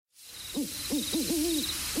Yo,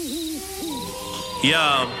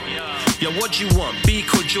 what do you want?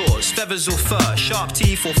 Beak or jaws? Feathers or fur? Sharp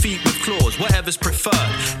teeth or feet with claws? Whatever's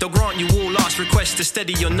preferred. They'll grant you all last requests to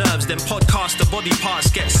steady your nerves. Then podcast the body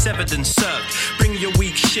parts get severed and served. Bring your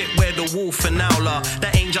weak shit where the wolf and owler.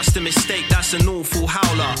 That ain't just a mistake, that's an awful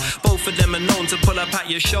howler. Both of them are known to pull up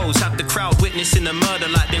at your shows. Have the crowd witnessing a murder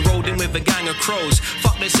like they rolled in with a gang of crows.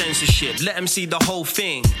 Fuck the censorship, let them see the whole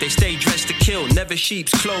thing. They stay dressed to kill, never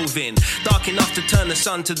sheep's clothing. Dark enough to turn the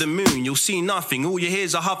sun to the moon. You'll see nothing, all you hear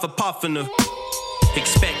is a huff a puff and a...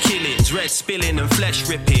 Expect killings, red spilling and flesh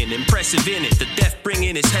ripping. Impressive in it, the death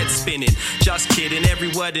bringing his head spinning. Just kidding,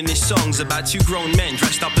 every word in his song's about two grown men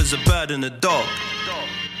dressed up as a bird and a dog.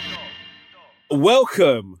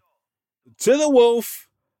 Welcome to the Wolf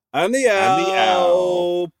and the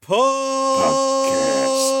Owl podcast.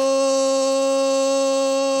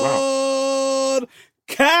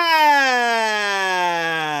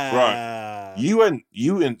 Right, you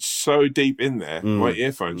went so deep in there. My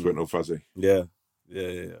earphones went all fuzzy. Yeah.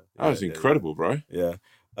 That was incredible, bro. Yeah.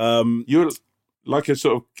 You're like a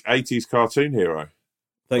sort of 80s cartoon hero.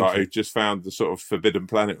 Thank like you. Who just found the sort of forbidden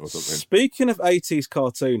planet or something. Speaking of 80s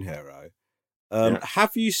cartoon hero,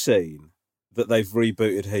 have you seen that they've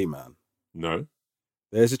rebooted He-Man? No.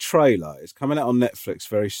 There's a trailer. It's coming out on Netflix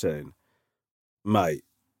very soon. Mate,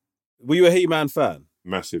 were you a He-Man fan?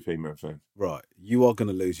 Massive He-Man fan. Right. You are going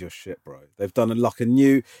to lose your shit, bro. They've done a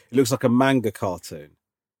new... It looks like a manga cartoon.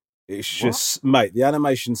 It's just... Mate, the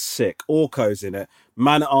animation's sick. Orko's in it.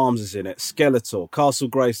 Man-at-Arms is in it. Skeletor. Castle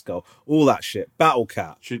Grayskull. All that shit. Battle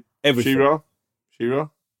Cat. Everything. She-Ra?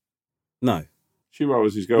 No. She-Ra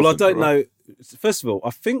was his girlfriend. Well, I don't know. First of all, I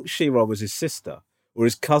think She-Ra was his sister. Or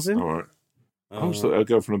his cousin. All right. I was thought her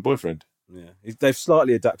girlfriend and boyfriend. Yeah. They've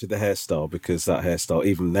slightly adapted the hairstyle because that hairstyle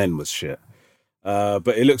even then was shit. But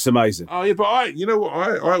it looks amazing. Oh, yeah, but you know what?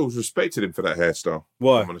 I always respected him for that hairstyle.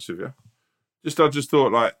 Why? I'm honest with you. I just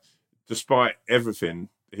thought, like, despite everything,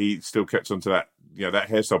 he still kept on to that. You know, that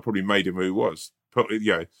hairstyle probably made him who he was. Probably,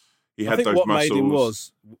 you know, he had those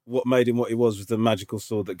muscles. What made him what he was the magical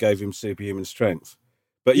sword that gave him superhuman strength.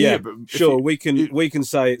 But but sure, we can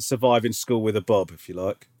say it's surviving school with a bob if you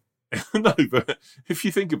like. No, but if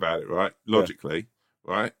you think about it, right, logically,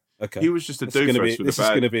 right, okay, he was just a doofus. This is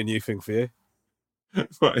going to be a new thing for you.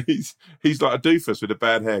 Right, he's like a doofus with a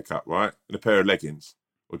bad haircut, right, and a pair of leggings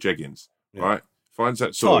or jeggings, right. Finds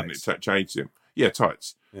that sword and it changes him. Yeah,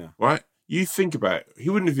 tights. Yeah, right. You think about it, he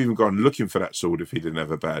wouldn't have even gone looking for that sword if he didn't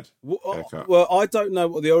have a bad haircut. Well, I don't know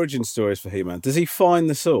what the origin story is for He-Man. Does he find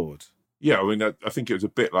the sword? Yeah, I mean, I think it was a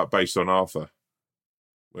bit like based on Arthur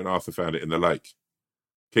when Arthur found it in the lake.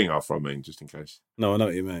 King Arthur, I mean, just in case. No, I know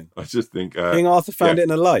what you mean. I just think... King Arthur found it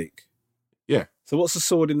in a lake? Yeah. So what's the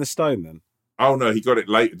sword in the stone, then? Oh, no, he got it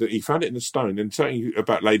late. He found it in the stone, and something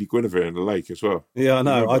about Lady Guinevere in the lake as well. Yeah, I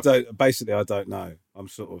know. I don't know. I'm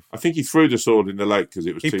sort of... I think he threw the sword in the lake because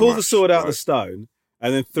it was too much. He pulled the sword out of the stone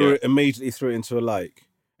and then immediately threw it into a lake.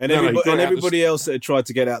 And everybody else that had tried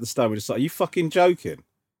to get out of the stone was just like, are you fucking joking?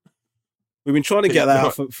 We've been trying to get that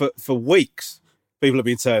out for weeks. People have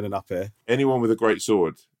been turning up here. Anyone with a great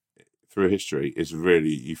sword through history is really,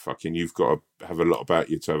 you've got to have a lot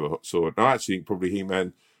about you to have a sword. Now, I actually think probably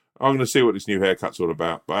He-Man, I'm going to see what this new haircut's all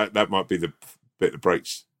about, but that might be the bit that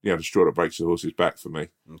breaks, the straw that breaks the horse's back for me.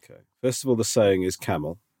 Okay. First of all, the saying is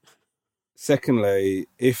camel. Secondly,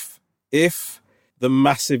 if the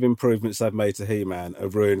massive improvements they've made to He-Man are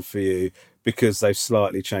ruined for you because they've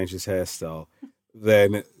slightly changed his hairstyle,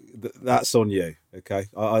 then that's on you, okay?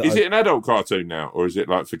 Is it an adult cartoon now, or is it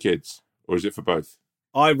like for kids, or is it for both?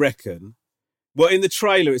 I reckon. Well, in the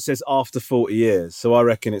trailer it says after 40 years, so I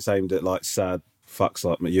reckon it's aimed at like sad fucks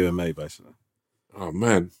like you and me, basically. Oh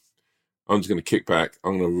man, I'm just going to kick back.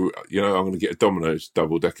 I'm going to get a Domino's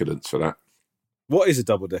double decadence for that. What is a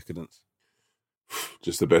double decadence?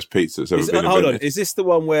 Just the best pizza that's ever been invented. Hold on, is this the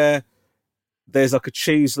one where there's like a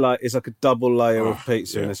cheese, it's like a double layer of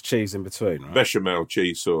pizza and there's cheese in between, right? Bechamel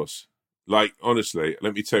cheese sauce. Like, honestly,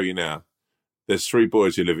 let me tell you now, there's 3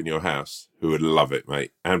 boys who live in your house who would love it,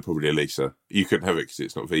 mate, and probably Elisa. You couldn't have it because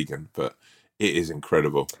it's not vegan, but it is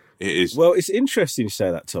incredible. It is. Well, it's interesting you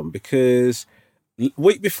say that, Tom, because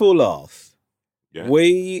week before last,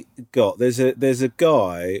 we got there's a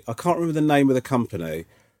guy, I can't remember the name of the company.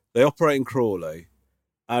 They operate in Crawley,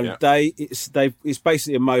 and it's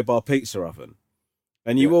basically a mobile pizza oven.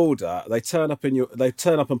 And you order, they turn up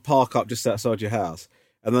and park up just outside your house,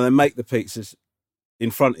 and then they make the pizzas in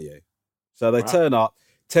front of you. So they turn up.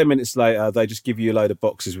 10 minutes later, they just give you a load of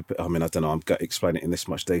boxes. I mean, I don't know. I'm going to explain it in this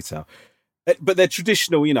much detail, but they're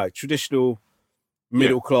traditional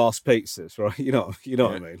middle class pizzas, right? You know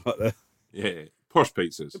what I mean? Like Posh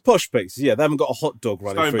pizzas. Posh pizzas, yeah. They haven't got a hot dog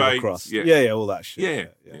running through the crust. Yeah, all that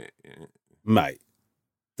shit. Yeah. Mate,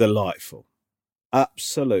 delightful.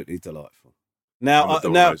 Absolutely delightful. Now,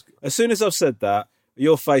 as soon as I've said that,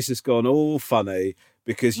 your face has gone all funny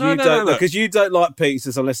because you don't like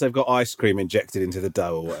pizzas unless they've got ice cream injected into the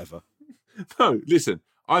dough or whatever. No, listen,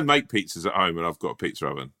 I make pizzas at home and I've got a pizza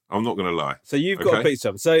oven. I'm not going to lie. So you've got a pizza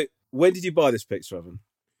oven. So when did you buy this pizza oven?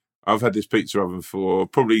 I've had this pizza oven for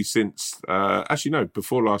probably since,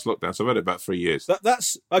 before last lockdown. So I've had it about 3 years.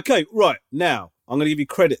 That's okay. Right now, I'm going to give you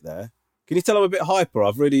credit there. Can you tell I'm a bit hyper? I'm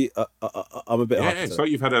a bit hyper. Yeah, it's like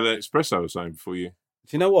you've had an espresso or something before you.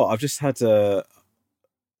 Do you know what? I've just had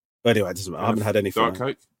Anyway, it doesn't matter. I haven't had anything. Diet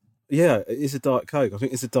Coke? Yeah, it is a Diet Coke. I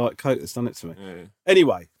think it's a Diet Coke that's done it to me. Yeah.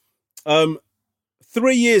 Anyway,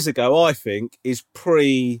 3 years ago, I think, is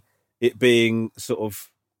pre it being sort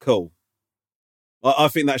of cool. I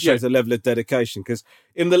think that shows a level of dedication because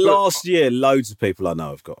in the last year, loads of people I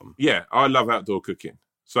know have got them. Yeah, I love outdoor cooking.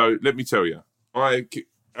 So let me tell you, I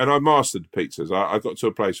mastered pizzas. I got to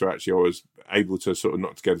a place where actually I was able to sort of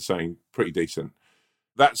knock together something pretty decent.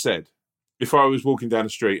 That said, if I was walking down the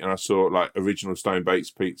street and I saw like original Stone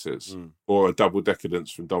Bakes pizzas or a Double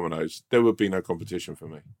Decadence from Domino's, there would be no competition for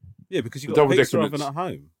me. Yeah, because you've got a pizza oven at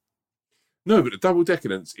home. No, but the Double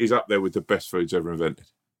Decadence is up there with the best foods ever invented.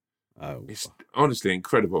 Oh, it's honestly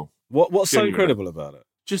incredible. What's so incredible about it?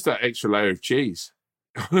 Just that extra layer of cheese.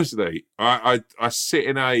 Honestly, I sit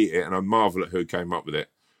and I eat it and I marvel at who came up with it.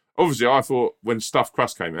 Obviously, I thought when stuffed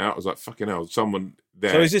crust came out, I was like, fucking hell, someone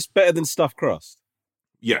there. So is this better than stuffed crust?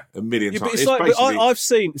 Yeah, a million times. It's like,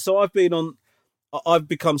 I've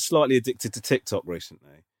become slightly addicted to TikTok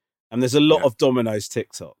recently. And there's a lot of Domino's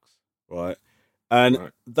TikToks, right?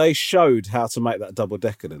 And they showed how to make that Double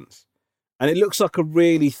Decadence. And it looks like a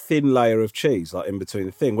really thin layer of cheese, like in between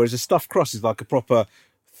the thing. Whereas a stuffed crust is like a proper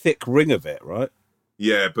thick ring of it, right?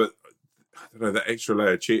 Yeah, but I don't know, that extra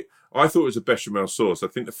layer of cheese. I thought it was a bechamel sauce. I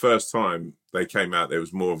think the first time they came out, there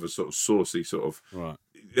was more of a sort of saucy sort of. Right.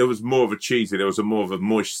 There was more of a cheesy. There was more of a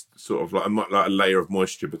moist sort of like a layer of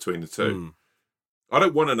moisture between the two. I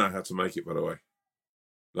don't want to know how to make it, by the way.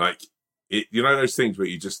 Like, you know those things where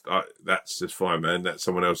you just that's just fine, man. That's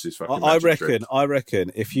someone else's fucking. I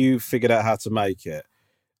reckon if you figured out how to make it,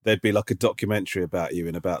 there'd be like a documentary about you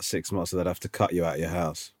in about 6 months, so they'd have to cut you out of your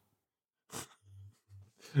house.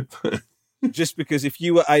 Just because if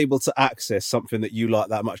you were able to access something that you like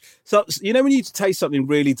that much, so you know when you taste something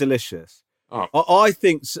really delicious, I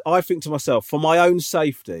think to myself, for my own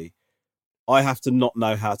safety, I have to not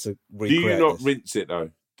know how to recreate. Do you not rinse it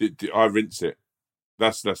though? I rinse it.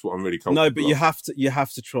 That's what I'm really comfortable. No, but you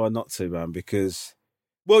have to try not to, man, because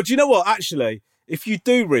do you know what? Actually, if you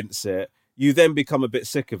do rinse it, you then become a bit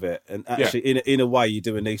sick of it, and actually, in a way, you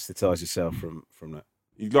do anaesthetise yourself from that.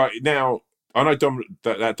 Like now. I know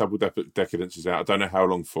that Double Decadence is out. I don't know how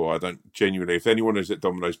long for. I don't genuinely. If anyone is at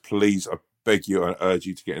Domino's, please, I beg you, I urge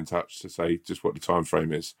you to get in touch to say just what the time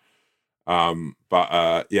frame is.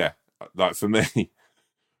 Yeah, like for me,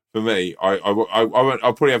 I'll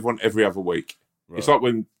probably have one every other week. Right. It's like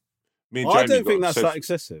when me and Jamie. I don't think that's that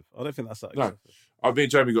excessive. No. Me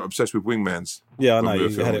and Jamie got obsessed with Wingmans. Yeah, I know.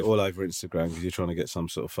 You had it all over Instagram because you're trying to get some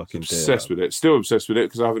sort of fucking deal. Obsessed with it. Still obsessed with it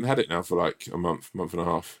because I haven't had it now for like a month and a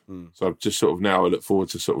half. So I've just sort of now I look forward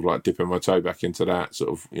to sort of like dipping my toe back into that,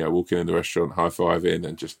 sort of, walking in the restaurant, high-fiving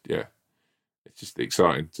and just, it's just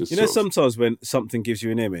exciting. Sometimes when something gives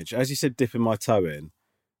you an image, as you said, dipping my toe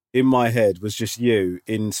in my head was just you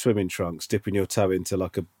in swimming trunks dipping your toe into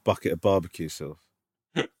like a bucket of barbecue sauce.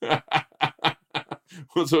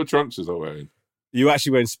 What sort of trunks was I wearing? You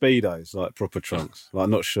actually wearing Speedos, like proper trunks, like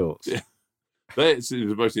not shorts. Yeah. That's the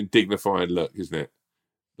most indignifying look, isn't it?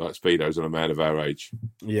 Like Speedos on a man of our age.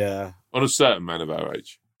 Yeah. On a certain man of our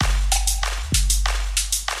age.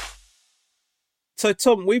 So,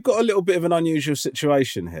 Tom, we've got a little bit of an unusual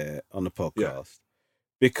situation here on the podcast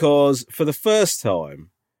because for the first time,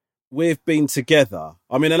 we've been together.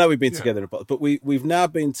 I mean, I know we've been together, but we've now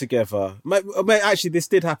been together. Actually, this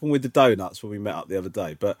did happen with the donuts when we met up the other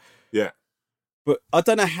day, but But I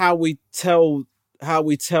don't know how we tell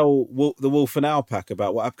the wolf and owl pack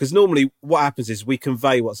about what happened. Because normally what happens is we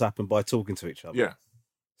convey what's happened by talking to each other. Yeah.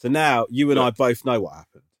 So now you and I both know what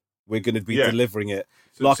happened. We're going to be delivering it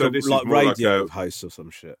like radio hosts or some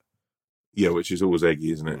shit. Yeah, which is always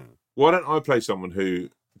eggy, isn't it? Yeah. Why don't I play someone who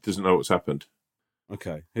doesn't know what's happened?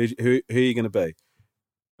 Okay. Who are you going to be?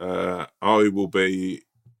 I will be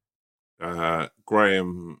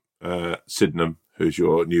Graham Sydenham, who's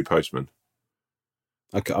your new postman.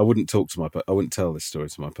 Okay, I wouldn't tell this story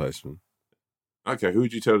to my postman. Okay, who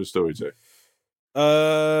would you tell the story to?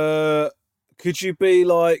 Could you be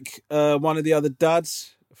like one of the other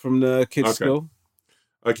dads from the kids' school?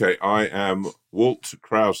 Okay, I am Walt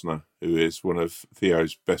Krausner, who is one of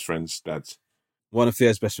Theo's best friend's dads. One of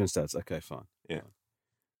Theo's best friend's dads. Okay, fine. Yeah.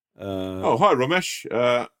 Hi,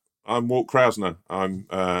 Ramesh. I'm Walt Krausner.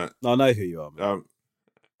 I know who you are.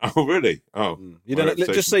 Oh, really? Oh, you don't.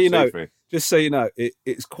 Just so you know,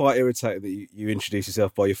 it's quite irritating that you introduce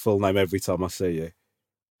yourself by your full name every time I see you.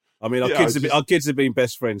 I mean, our kids have been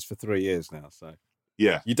best friends for 3 years now, so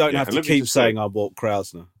yeah, you don't have to keep saying I'm Walt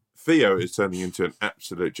Krausner. Theo is turning into an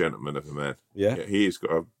absolute gentleman of a man. Yeah, he's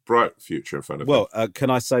got a bright future in front of him. Well,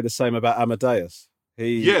 can I say the same about Amadeus?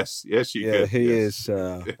 Yes, you can. He is.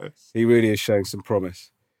 He really is showing some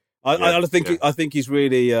promise. I think he's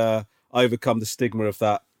really overcome the stigma of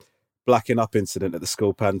that blacking up incident at the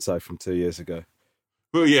school panto from 2 years ago.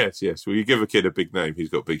 Well, yes. Well, you give a kid a big name, he's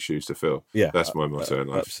got big shoes to fill. Yeah, that's my motto in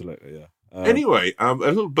life. Absolutely, yeah. Anyway, a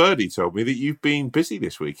little birdie told me that you've been busy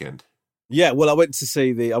this weekend. Yeah, well, I went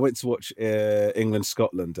to watch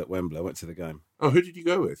England-Scotland at Wembley. I went to the game. Oh, who did you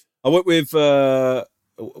go with? I went with a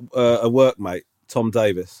workmate, Tom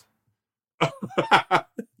Davis.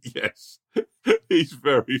 Yes, he's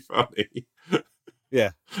very funny.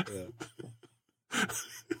 Yeah.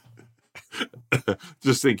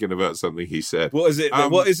 Just thinking about something he said. What is it?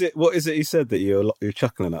 What is it he said that you're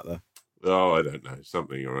chuckling at there? Oh, I don't know.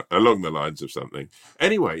 Something along the lines of something.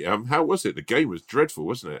 Anyway, how was it? The game was dreadful,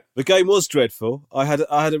 wasn't it? The game was dreadful. I had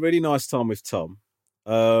a really nice time with Tom.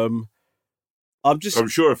 I'm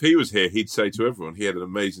sure if he was here, he'd say to everyone he had an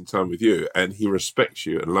amazing time with you, and he respects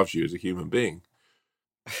you and loves you as a human being.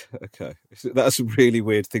 Okay, that's a really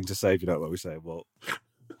weird thing to say if you don't know what we say. Well,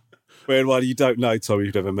 bear in mind you don't know Tom,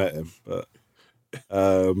 you've never met him, but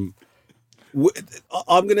I'm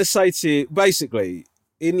going to say to you, basically,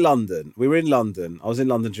 in London, we were in London. I was in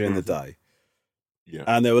London during the day,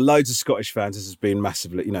 and there were loads of Scottish fans. This has been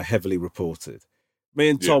massively, heavily reported. Me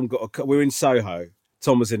and Tom we were in Soho.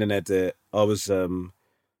 Tom was in an edit. I was doing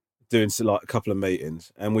a couple of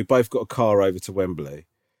meetings, and we both got a car over to Wembley.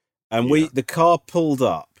 And the car pulled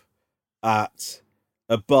up at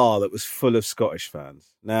a bar that was full of Scottish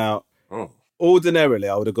fans. Now, ordinarily,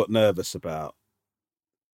 I would have got nervous about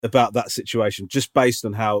that situation, just based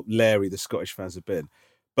on how leery the Scottish fans have been.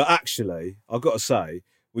 But actually, I've got to say,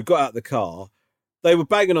 we got out of the car. They were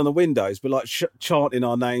banging on the windows, but like chanting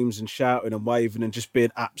our names and shouting and waving and just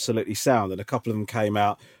being absolutely sound. And a couple of them came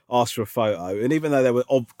out, asked for a photo. And even though they were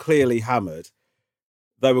clearly hammered,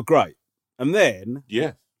 they were great. And then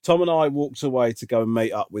Tom and I walked away to go and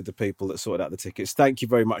meet up with the people that sorted out the tickets. Thank you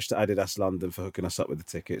very much to Adidas London for hooking us up with the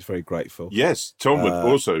tickets. Very grateful. Yes, Tom would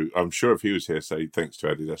also, I'm sure if he was here, say thanks to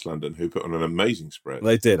Adidas London, who put on an amazing spread.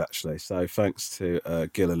 They did, actually. So thanks to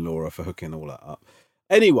Gil and Laura for hooking all that up.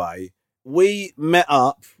 Anyway, we met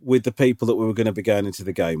up with the people that we were going to be going into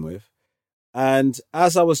the game with. And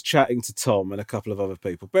as I was chatting to Tom and a couple of other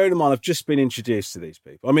people, bearing in mind I've just been introduced to these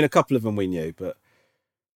people. I mean, a couple of them we knew, but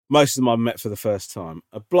most of them I met for the first time.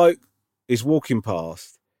 A bloke is walking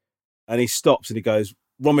past and he stops and he goes,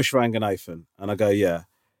 "Romesh Ranganathan." And I go, "Yeah."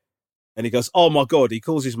 And he goes, "Oh my God." He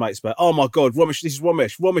calls his mates back. "Oh my God, Romesh, this is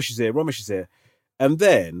Romesh. Romesh is here. Romesh is here." And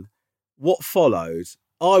then what followed,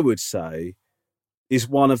 I would say, is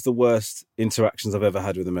one of the worst interactions I've ever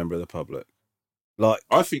had with a member of the public. Like,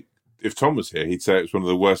 I think if Tom was here, he'd say it was one of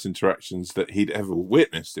the worst interactions that he'd ever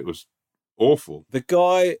witnessed. It was awful. The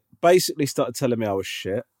guy basically started telling me I was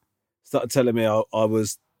shit. Started telling me I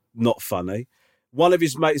was not funny. One of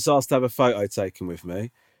his mates asked to have a photo taken with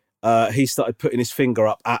me. He started putting his finger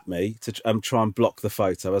up at me to try and block the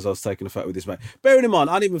photo as I was taking a photo with his mate. Bearing in mind,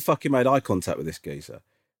 I hadn't even fucking made eye contact with this geezer.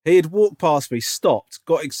 He had walked past me, stopped,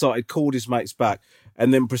 got excited, called his mates back,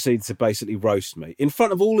 and then proceeded to basically roast me in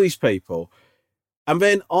front of all these people. And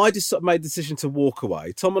then I just made the decision to walk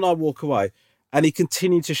away. Tom and I walk away, and he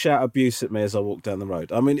continued to shout abuse at me as I walked down the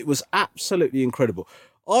road. I mean, it was absolutely incredible.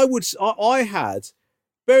 I had,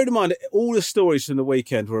 bearing in mind, all the stories from the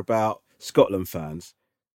weekend were about Scotland fans.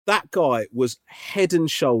 That guy was head and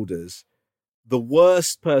shoulders the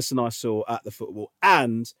worst person I saw at the football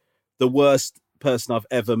and the worst person I've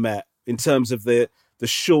ever met in terms of the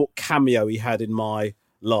short cameo he had in my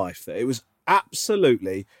life. It was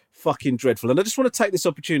absolutely fucking dreadful. And I just want to take this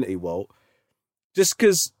opportunity, Walt, just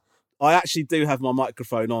because I actually do have my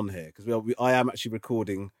microphone on here, because I am actually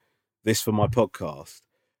recording this for my podcast.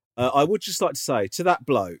 I would just like to say to that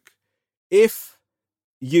bloke, if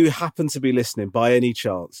you happen to be listening by any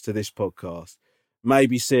chance to this podcast,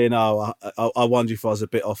 maybe saying, I wonder if I was a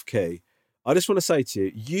bit off key, I just want to say to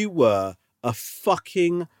you, you were a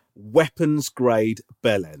fucking weapons grade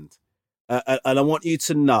bellend. And I want you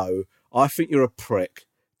to know, I think you're a prick.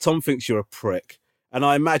 Tom thinks you're a prick. And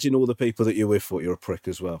I imagine all the people that you're with thought you're a prick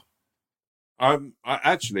as well. Tom's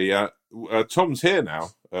here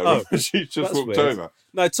now. She just walked over.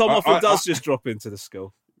 No, Tom often does just drop into the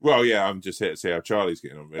school. Well, yeah, I'm just here to see how Charlie's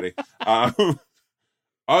getting on, really. I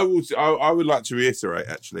would like to reiterate,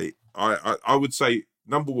 actually. I would say,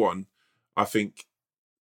 number one, I think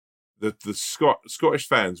the Scottish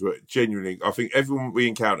fans were genuinely, I think everyone we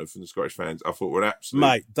encountered from the Scottish fans, I thought were absolute...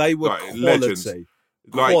 Mate, they were quality. Legends.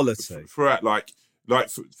 Quality.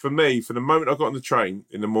 For me, from the moment I got on the train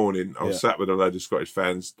in the morning, I was sat with a load of Scottish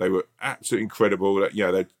fans. They were absolutely incredible.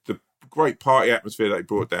 The great party atmosphere they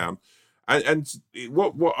brought down. And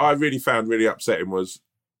what I really found really upsetting was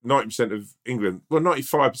 90% of England,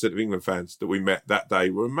 95% of England fans that we met that day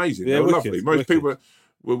were amazing. They were lovely. Most people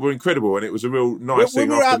were incredible, and it was a real nice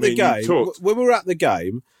thing after me and you talked. When we were at the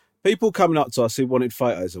game, people coming up to us who wanted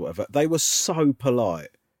photos or whatever, they were so polite.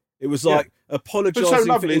 It was like apologising so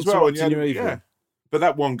lovely for interrupting your evening. Yeah. But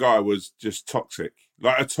that one guy was just toxic,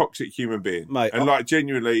 like a toxic human being. Mate, and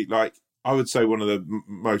genuinely, I would say one of the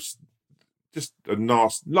most, just a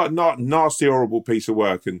nasty, horrible piece of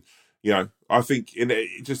work. And, I think in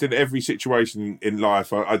every situation in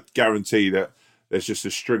life, I guarantee that there's just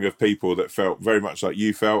a string of people that felt very much like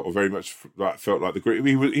you felt, or very much felt like the group.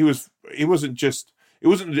 He wasn't just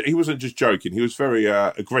joking. He was very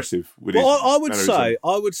aggressive with his. I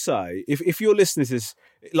would say, if you're listening to this,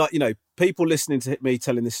 people listening to me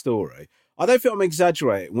telling this story, I don't think I'm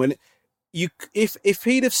exaggerating. When if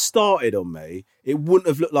he'd have started on me, it wouldn't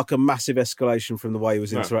have looked like a massive escalation from the way he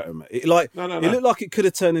was interacting with me. It looked like it could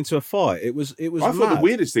have turned into a fight. It was. I thought the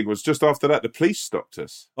weirdest thing was just after that, the police stopped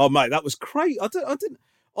us. Oh mate, that was crazy.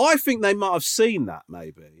 I think they might have seen that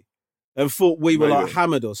maybe and thought we were like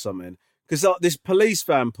hammered or something. Because this police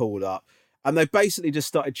van pulled up and they basically just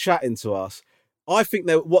started chatting to us. I think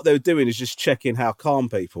what they were doing is just checking how calm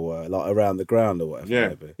people were, like around the ground or whatever. Yeah,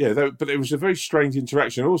 maybe. Yeah. But it was a very strange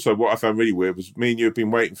interaction. Also, what I found really weird was me and you had been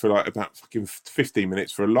waiting for about fucking 15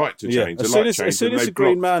 minutes for a light to change. As soon as the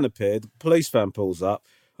green man appeared, the police van pulls up.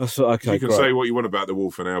 I thought, okay, you can say what you want about the wall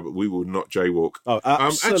for now, but we will not jaywalk. Oh,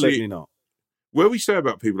 absolutely not. Where we say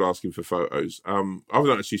about people asking for photos, I've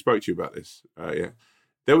not actually spoke to you about this yet.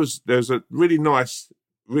 There's a really nice,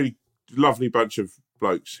 really lovely bunch of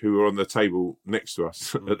blokes who were on the table next to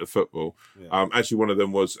us at the football. Yeah. Actually, one of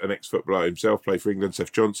them was an ex-footballer himself, played for England,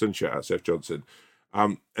 Seth Johnson. Shout out Seth Johnson.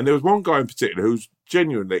 And there was one guy in particular who was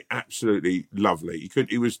genuinely absolutely lovely.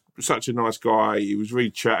 He was such a nice guy. He was really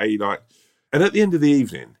chatty, And at the end of the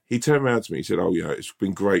evening, he turned around to me and said, "Oh, it's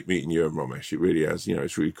been great meeting you and Romesh. It really has.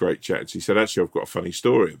 It's really great chatting." So he said, "Actually, I've got a funny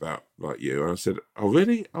story about you." And I said, "Oh,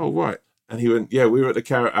 really? Oh, right." And he went, "Yeah, we were at the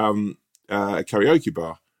karaoke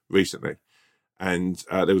bar recently, and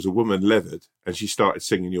there was a woman leathered, and she started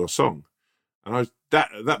singing your song." And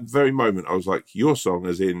that very moment, I was like, "Your song,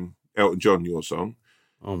 as in Elton John, your song."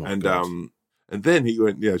 Oh my God. And then he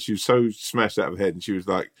went, she was so smashed out of her head, and she was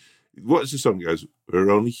like, "What's the song?" He goes, "We're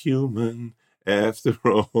only human after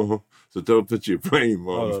all, so don't put your blame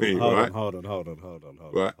on me." Hold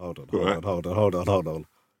on.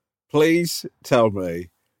 Please tell me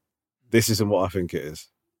this isn't what I think it is.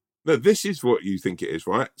 No, this is what you think it is,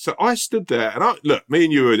 right? So I stood there, and me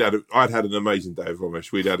and you I'd had an amazing day with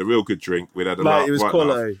Romesh. We'd had a real good drink. We'd had a laugh. It was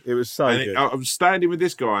quality. It was so good. I'm standing with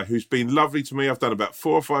this guy who's been lovely to me. I've done about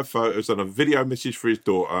 4 or 5 photos, done a video message for his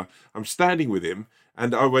daughter. I'm standing with him,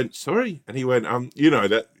 and I went, "Sorry," and he went, and we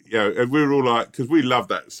were all like, because we love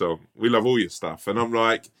that song. We love all your stuff, and I'm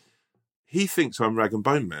like, he thinks I'm Rag and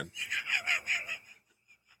Bone Man.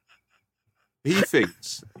 He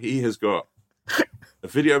thinks he has got a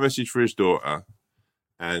video message for his daughter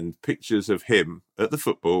and pictures of him at the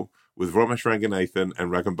football with Romesh Ranganathan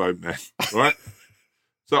and Rag and Bone Man, right?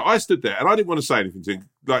 So I stood there and I didn't want to say anything to him,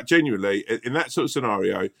 genuinely, in that sort of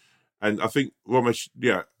scenario. And I think Romesh,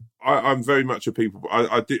 I'm very much a people.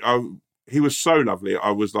 He was so lovely.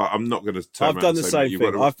 I was like, I'm not going to turn around. I've done the same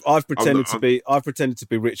thing. I've pretended to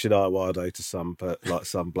be Richard Iwado to some bloke in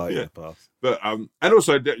the past. But and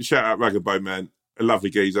also shout out Rag and Bone Man, a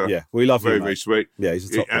lovely geezer. Yeah, we love him. Very sweet. Yeah, he's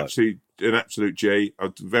a top bloke. An absolute G.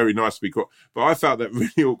 Very nice to be caught. But I felt that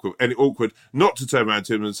really awkward not to turn around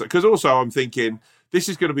to him and say, because also I'm thinking, this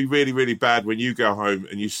is going to be really, really bad when you go home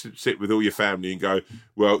and you sit with all your family and go,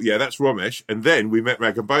 "Well, yeah, that's Romesh." And then we met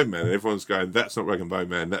Rag and Bone Man, and everyone's going, "That's not Rag and Bone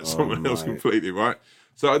Man. That's someone else completely," right?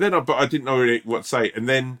 So then, but I didn't know really what to say. And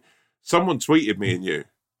then someone tweeted me and you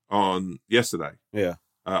on yesterday. Yeah.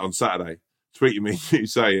 On Saturday, tweeted me and you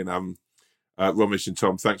saying, "Romesh and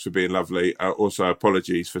Tom, thanks for being lovely. Also,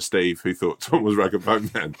 apologies for Steve, who thought Tom was Rag and Bone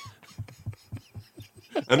Man."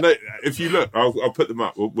 And if you look, I'll put them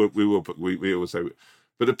up. We will put. We always say,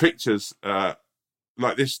 But the pictures,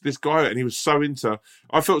 like this guy, and he was so into.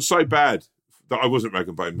 I felt so bad that I wasn't Rag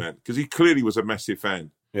and Bone Man because he clearly was a massive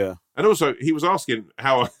fan. Yeah, and also he was asking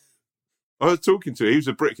how I was talking to him. He was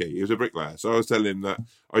a brickie. He was a bricklayer. So I was telling him that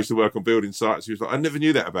I used to work on building sites. He was like, I never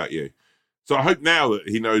knew that about you. So I hope now that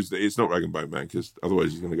he knows that it's not Rag and Bone Man, because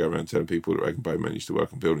otherwise he's going to go around telling people that Rag and Bone Man used to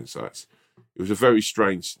work on building sites. It was a very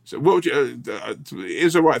strange. So what would you? It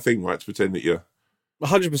is the right thing, right, to pretend that you're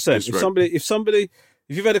 100%.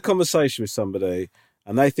 If you've had a conversation with somebody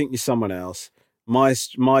and they think you're someone else,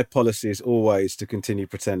 my policy is always to continue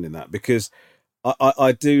pretending that, because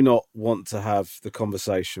I do not want to have the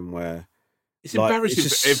conversation where it's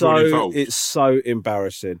embarrassing for everyone involved. It's so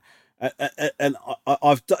embarrassing. And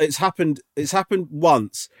it's happened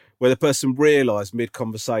once where the person realised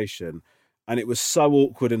mid-conversation, and it was so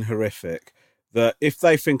awkward and horrific that if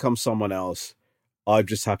they think I'm someone else, I'm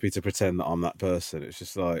just happy to pretend that I'm that person. It's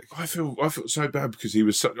just like I feel so bad because he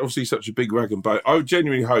was obviously such a big Rag and Bone. I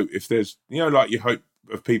genuinely hope, if there's, like you hope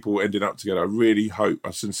of people ending up together,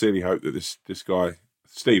 I sincerely hope that this guy,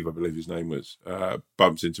 Steve, I believe his name was,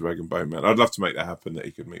 bumps into Rag and Bone Man. I'd love to make that happen, that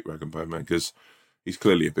he could meet Rag and Bone Man, because he's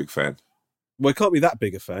clearly a big fan. Well, he can't be that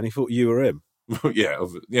big a fan. He thought you were him. yeah,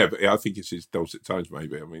 but I think it's his dulcet tones,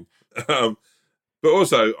 maybe. I mean, but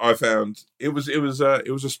also I found it was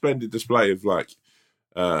a splendid display of like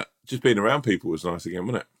just being around people was nice again,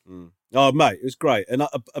 wasn't it? Mm. Oh, mate, it was great. And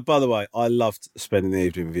by the way, I loved spending the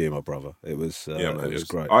evening with you, my brother. It was it was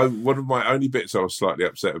great. One of my only bits I was slightly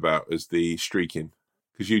upset about is the streaking,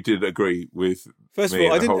 because you did agree with. First of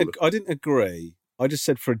all, I didn't agree. I just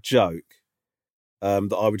said for a joke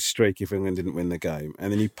that I would streak if England didn't win the game,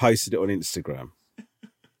 and then you posted it on Instagram.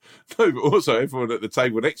 No, but also everyone at the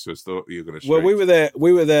table next to us thought you were going to streak. Well, we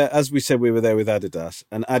were there, as we said, we were there with Adidas,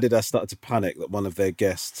 and Adidas started to panic that one of their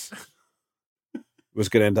guests was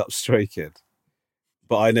going to end up streaking.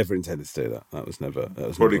 But I never intended to do that. That was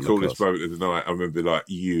probably the coolest moment of the night. I remember like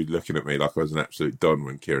you looking at me like I was an absolute don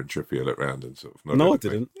when Kieran Trippier looked round and sort of. No, I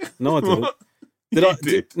didn't. Did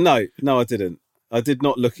I? No, I didn't. I did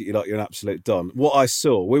not look at you like you're an absolute don. What I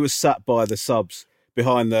saw, we were sat by the subs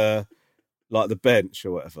behind the bench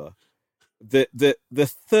or whatever.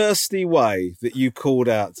 The thirsty way that you called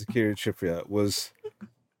out to Kieran Trippier was,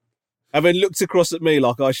 and then looked across at me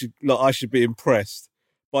like I should be impressed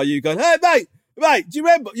by you going, "Hey mate, do you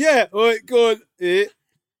remember? Yeah, all right, go on, I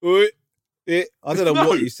don't know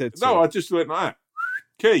what you said. To him. I just went like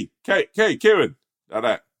that. Kieran, like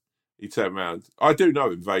that. He turned around. I do know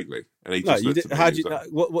him vaguely, and he just looked at me. How do you?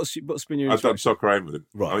 What's been your? I've done Soccer AM with him.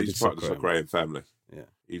 Right, he's part of the Soccer AM family. Yeah,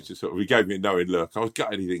 he was just he gave me a knowing look. I was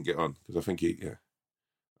gutted he didn't get on, because I think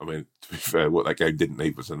I mean, to be fair, what that game didn't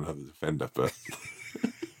need was another defender. But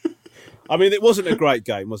I mean, it wasn't a great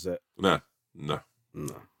game, was it? No.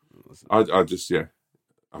 I just I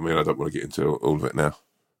mean, I don't want to get into all of it now.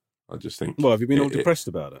 I just think. Well, have you been all depressed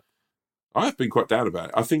about it? I have been quite down about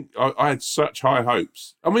it. I think I had such high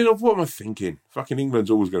hopes. I mean, what am I thinking? Fucking England's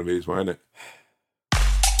always going to be this way, isn't it?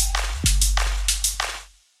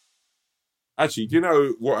 Actually, do you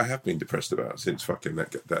know what I have been depressed about since fucking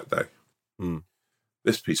that day?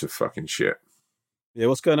 This piece of fucking shit. Yeah,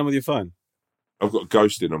 what's going on with your phone? I've got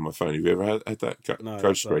ghosting on my phone. Have you ever had that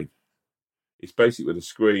ghost screen? It's basically where the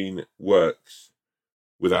screen works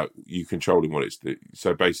without you controlling what it's doing.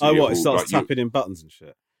 So basically, it starts tapping in buttons and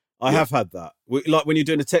shit. I have had that. Like when you're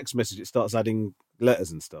doing a text message, it starts adding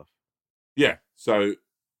letters and stuff. Yeah. So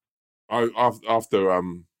after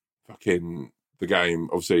fucking the game,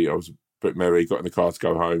 obviously I was a bit merry, got in the car to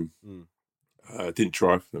go home. Didn't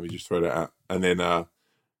drive. Let me just throw that out. And then I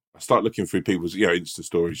start looking through people's Insta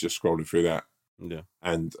stories, just scrolling through that. Yeah.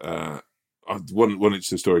 And one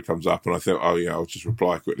Insta story comes up, and I thought, I'll just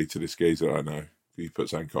reply quickly to this geezer I know. He put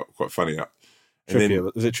something quite funny up.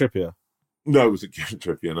 Trippier. Was it Trippier? No, it wasn't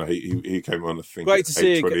Trippier. No, he came on, I think. Great to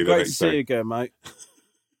see you. Great to see you again, mate.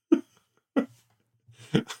 I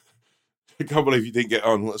can't believe you didn't get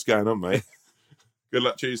on. What's going on, mate? Good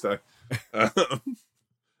luck Tuesday.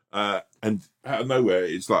 And out of nowhere,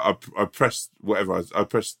 it's like I pressed whatever I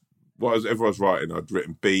pressed whatever I was writing. I'd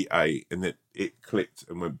written BA, and then it clicked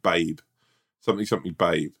and went babe, something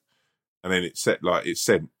babe, and then it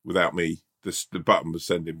sent without me. The button was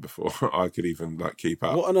sending before I could even keep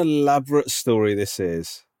up. What an elaborate story this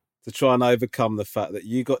is, to try and overcome the fact that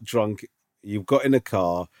you got drunk, you got in a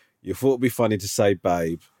car, you thought it'd be funny to say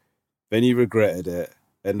babe, then you regretted it,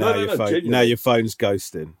 and now your phone's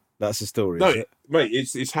ghosting. That's the story. No, is it? Mate,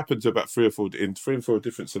 it's happened to about three or four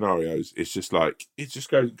different scenarios. It's just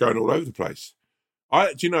going all over the place.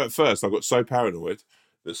 At first I got so paranoid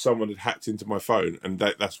that someone had hacked into my phone, and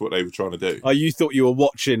that's what they were trying to do. Oh, you thought you were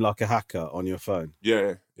watching like a hacker on your phone?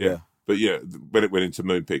 Yeah. But yeah, when it went into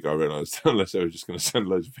Moonpig, I realised unless they were just going to send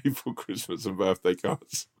loads of people Christmas and birthday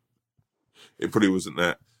cards, it probably wasn't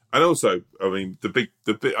that. And also, I mean, I think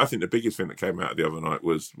the biggest thing that came out the other night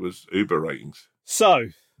was Uber ratings. So,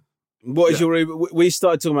 what is your Uber? We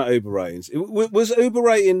started talking about Uber ratings. Was Uber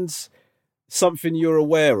ratings something you're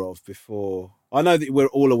aware of before? I know that we're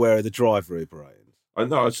all aware of the driver Uber ratings. I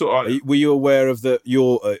know. Were you aware of that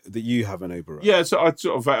you have an Uber rating? Yeah, so I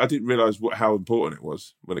didn't realise how important it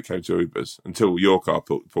was when it came to Ubers until your car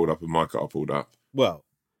pulled up and my car pulled up. Well,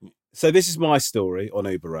 so this is my story on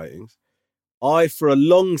Uber ratings. I, for a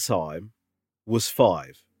long time, was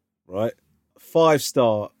 5, right?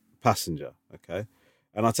 5-star passenger, okay?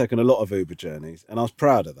 And I've taken a lot of Uber journeys, and I was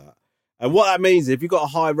proud of that. And what that means is if you've got a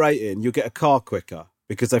high rating, you'll get a car quicker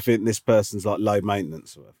because they think this person's like low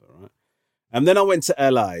maintenance or whatever, right? And then I went to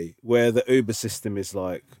LA where the Uber system is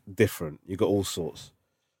like different. You've got all sorts.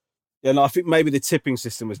 And I think maybe the tipping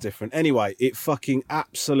system was different. Anyway, it fucking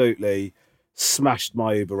absolutely smashed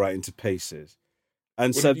my Uber rating to pieces.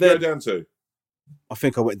 And what so did you go down to? I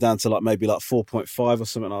think I went down to maybe 4.5 or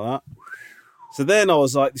something like that. So then I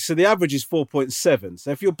was like, so the average is 4.7.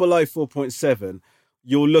 So if you're below 4.7,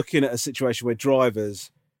 you're looking at a situation where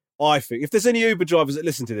drivers, I think, if there's any Uber drivers that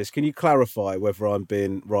listen to this, can you clarify whether I'm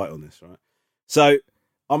being right on this, right? So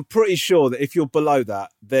I'm pretty sure that if you're below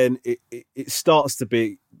that, then it starts to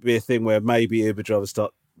be a thing where maybe Uber drivers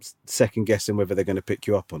start second guessing whether they're going to pick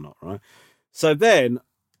you up or not, right? So then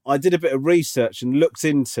I did a bit of research and looked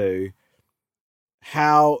into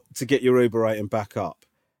how to get your Uber rating back up.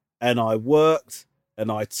 And I worked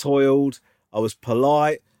and I toiled. I was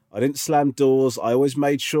polite. I didn't slam doors. I always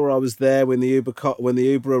made sure I was there when the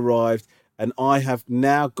Uber arrived. And I have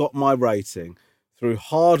now got my rating through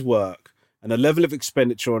hard work and a level of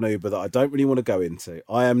expenditure on Uber that I don't really want to go into.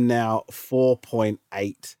 I am now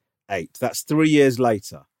 4.88. That's 3 years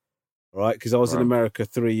later, right? Because I was in America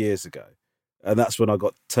 3 years ago. And that's when I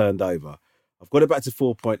got turned over. I've got it back to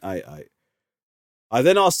 4.88. I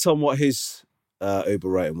then asked Tom what his Uber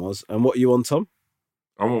rating was. And what are you on, Tom?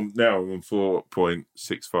 I'm on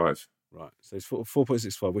 4.65. Right. So it's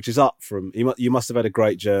 4.65, which is up from... You must have had a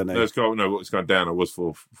great journey. It's gone down. I was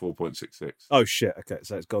 4.66. Oh, shit. Okay,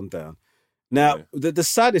 so it's gone down. Now, the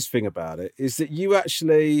saddest thing about it is that you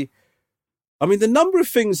actually... I mean, the number of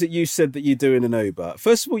things that you said that you do in an Uber...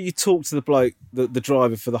 First of all, you talk to the bloke, the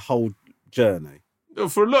driver, for the whole journey. Well,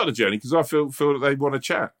 for a lot of the journey, because I feel that they want to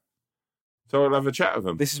chat. So I'll have a chat with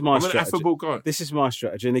them. This is my strategy. I'm an affable guy. This is my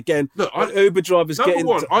strategy. And again, look, Uber drivers get into...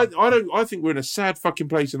 Number one, I think we're in a sad fucking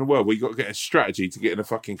place in the world where you've got to get a strategy to get in a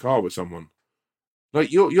fucking car with someone.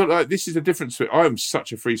 Like, you're like, this is a different spirit. I am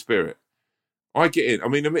such a free spirit. I get in. I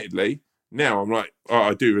mean, admittedly, now I'm like,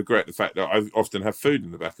 I do regret the fact that I often have food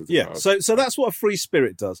in the back of the car. So that's what a free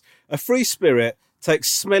spirit does. A free spirit takes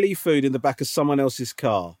smelly food in the back of someone else's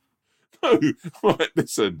car. No, right,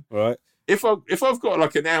 listen. Right. If I've got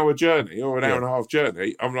like an hour journey or an hour and a half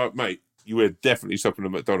journey, I'm like, mate, you are definitely stopping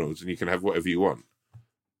at McDonald's and you can have whatever you want.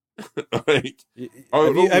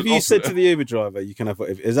 Have you said to the Uber driver you can have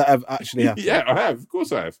whatever? Is that actually happened? Yeah, I have. Of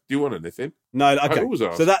course I have. Do you want anything? No, okay.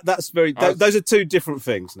 So that's very... Those are two different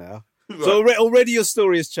things now. So already your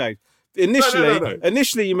story has changed.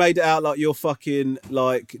 Initially you made it out like you're fucking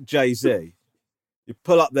like Jay-Z. You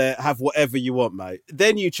pull up there, have whatever you want, mate.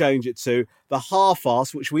 Then you change it to the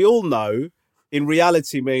half-ass, which we all know in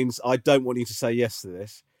reality means I don't want you to say yes to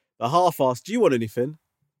this. The half-ass, do you want anything?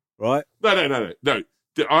 Right? No.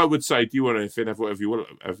 I would say, do you want anything? Have whatever you want.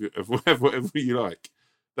 Have whatever you like.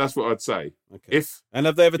 That's what I'd say. Okay. And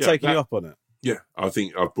have they ever taken you up on it? Yeah. I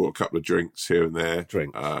think I've bought a couple of drinks here and there.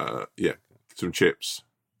 Drinks? Yeah. Some chips.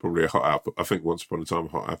 Probably a hot apple. I think once upon a time, a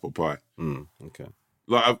hot apple pie. Okay.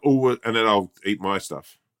 Like I've always, and then I'll eat my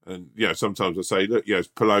stuff. And sometimes I say, look,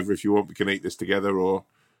 pull over if you want. We can eat this together, or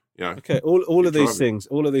Okay, all of these things.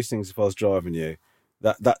 If I was driving you,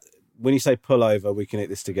 that when you say pull over, we can eat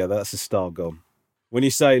this together. That's a star gone. When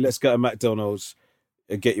you say let's go to McDonald's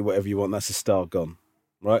and get you whatever you want, that's a star gone.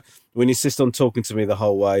 Right? When you insist on talking to me the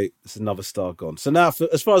whole way, it's another star gone. So now,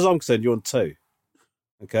 as far as I'm concerned, you're on 2.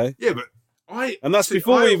 Okay. Yeah, but and that's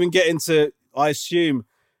before we even get into. I assume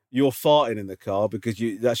you're farting in the car because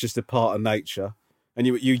that's just a part of nature. And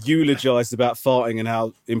you eulogised about farting and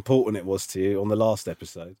how important it was to you on the last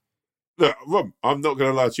episode. Look, Rob, I'm not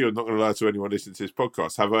going to lie to you. I'm not going to lie to anyone listening to this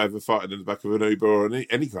podcast. Have I ever farted in the back of an Uber or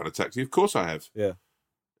any kind of taxi? Of course I have. Yeah.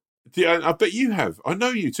 I bet you have. I know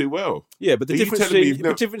you too well. Yeah, but the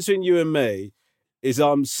difference between you and me is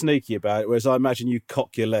I'm sneaky about it, whereas I imagine you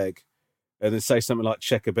cock your leg and then say something like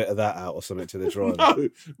check a bit of that out or something to the driver. No,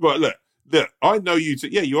 but look, I know you.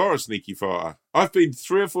 You are a sneaky farter. I've been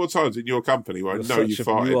 3 or 4 times in your company where I know you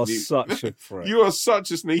farted. You are such a prick. You are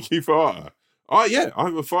such a sneaky farter.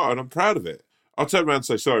 I'm a farter and I'm proud of it. I'll turn around and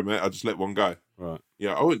say, sorry, mate, I just let one go. Right.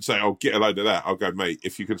 Yeah, I wouldn't say, I'll get a load of that. I'll go, mate,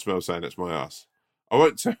 if you can smell saying that's my ass. I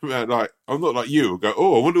won't turn around like, I'm not like you. I'll go,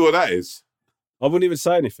 oh, I wonder what that is. I wouldn't even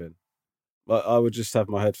say anything. Like, I would just have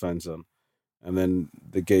my headphones on. And then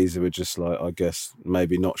the geezer would just like, I guess,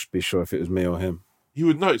 maybe not be sure if it was me or him. He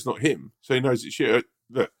would know it's not him. So he knows it's you.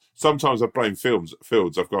 Look, sometimes I blame Fields.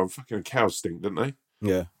 I've gone, fucking cows stink, don't they?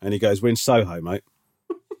 Yeah. And he goes, we're in Soho, mate.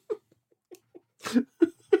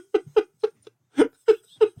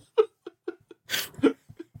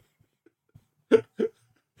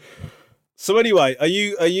 So anyway, are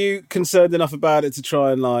you concerned enough about it to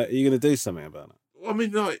try and like? Are you going to do something about it? I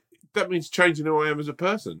mean, like that means changing who I am as a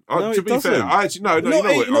person. No, to be fair, I actually no. You know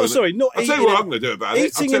what? I'll tell you what I'm going to do about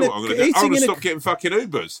it. I'll tell you what I'm going to do. I'm going to stop getting fucking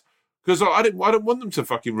Ubers because I don't want them to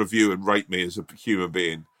fucking review and rate me as a human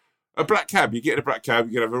being. A black cab, you get in a black cab,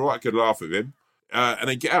 you can have a right good laugh with him, and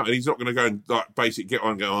then get out. And he's not going to go and like basically get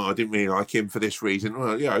on and go, oh, I didn't really like him for this reason.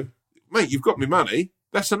 Well, mate, you've got me money.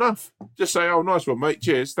 That's enough. Just say, oh, nice one, mate.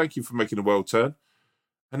 Cheers. Thank you for making a world turn.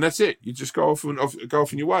 And that's it. You just go off on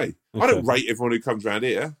your way. Okay. I don't rate everyone who comes around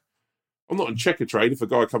here. I'm not on checker trade if a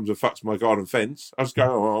guy comes and fucks my garden fence. I just go,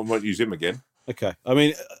 oh, I won't use him again. Okay. I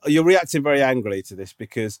mean, you're reacting very angrily to this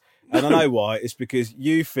because, and I know why, it's because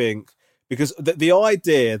you think, because the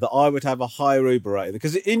idea that I would have a higher Uber rating,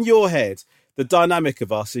 because in your head, the dynamic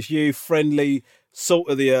of us is you, friendly, salt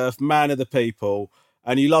of the earth, man of the people,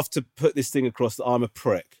 and you love to put this thing across that I'm a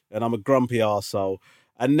prick and I'm a grumpy arsehole.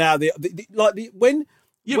 And now when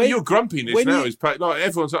your grumpiness now is like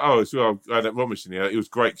everyone's like, oh, I had that Romish in here. It was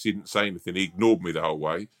great because he didn't say anything. He ignored me the whole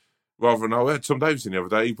way. Rather than I had Tom Davidson the other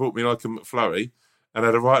day. He brought me like a McFlurry and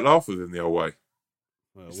had a right laugh with him the whole way.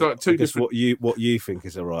 Well, it's like two different. What you think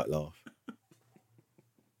is a right laugh.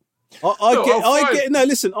 I get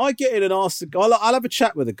in and ask the guy. I'll have a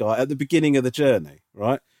chat with the guy at the beginning of the journey,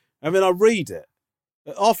 right? And then I read it.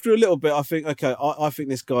 After a little bit, I think, okay, I think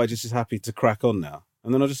this guy just is happy to crack on now,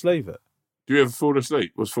 and then I just leave it. Do you ever fall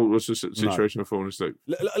asleep? What's the situation of falling asleep?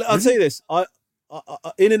 I'll tell you this: I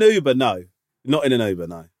in an Uber, no, not in an Uber,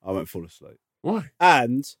 no, I won't fall asleep. Why?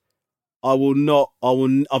 And I will not.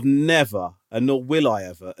 I've never, and nor will I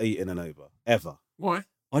ever, eat in an Uber ever. Why?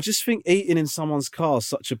 I just think eating in someone's car is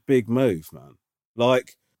such a big move, man.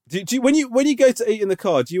 Like, do you when you go to eat in the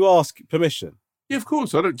car, do you ask permission? Yeah, of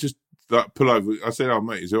course. I don't just pull over. I say, "Oh,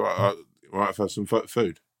 mate, is it all right if I have some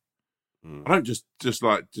food?" I don't just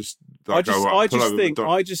I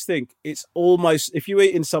just think it's almost, if you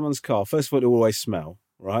eat in someone's car, first of all, it'll always smell,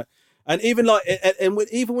 right? And even like,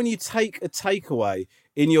 even when you take a takeaway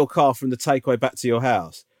in your car from the takeaway back to your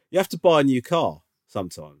house, you have to buy a new car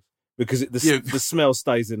sometimes because the smell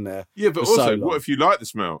stays in there. Yeah, but also, what if you like the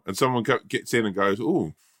smell and someone gets in and goes,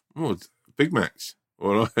 "Oh, Big Macs"?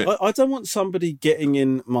 I don't want somebody getting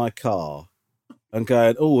in my car and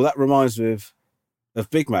going, "Oh, that reminds me of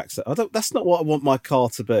Big Macs." That's not what I want my car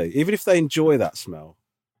to be, even if they enjoy that smell.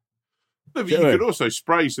 No, but you could also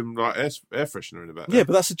spray some like air freshener in the back. Yeah,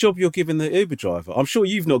 but that's a job you're giving the Uber driver. I'm sure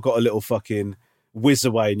you've not got a little fucking whiz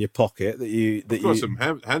away in your pocket I've got some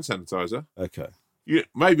hand sanitizer. Okay.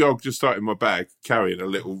 Maybe I'll just start in my bag carrying a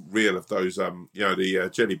little reel of those the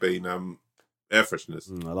Jelly Bean air fresheners.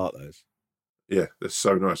 I like those. Yeah, they're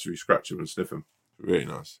so nice if you scratch them and sniff them. Really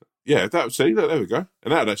nice. Yeah, there we go.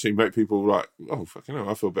 And that would actually make people like, oh, fucking hell,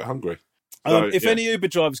 I feel a bit hungry. So, if any Uber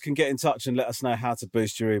drivers can get in touch and let us know how to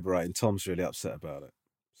boost your Uber rating, Tom's really upset about it.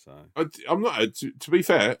 So I'm not, to be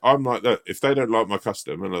fair, I'm like that. If they don't like my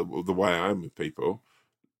custom and the way I am with people,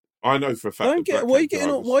 I know for a fact. Why are you getting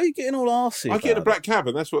all arsey? I get a black cab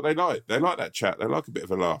and that's what they like. They like that chat. They like a bit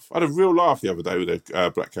of a laugh. I had a real laugh the other day with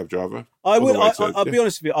a black cab driver. I'll be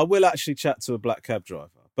honest with you. I will actually chat to a black cab driver.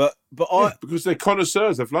 But because they're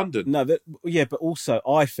connoisseurs of London. No, but also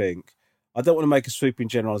I think, I don't want to make a sweeping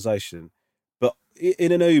generalisation, but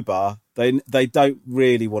in an Uber they don't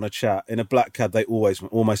really want to chat. In a black cab they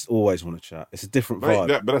almost always want to chat. It's a different vibe.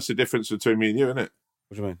 But that's the difference between me and you, isn't it?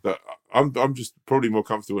 What do you mean? That I'm just probably more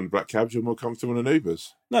comfortable in black cabs. You're more comfortable in an Ubers.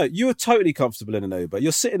 No, you're totally comfortable in an Uber.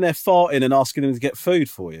 You're sitting there farting and asking them to get food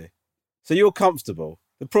for you, so you're comfortable.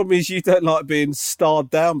 The problem is you don't like being starred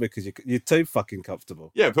down because you're too fucking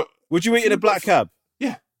comfortable. Yeah, but would you eat in a black cab?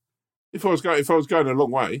 Yeah, if I was going a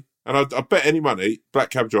long way, and I bet any money, black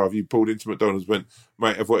cab driver, you pulled into McDonald's, went,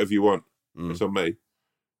 mate, have whatever you want. It's on me.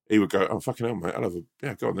 He would go, oh fucking hell, mate, I'll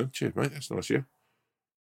have go on then, cheers, mate, that's nice of you.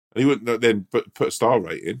 And he wouldn't then put a star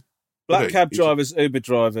rating. Black cab drivers, Uber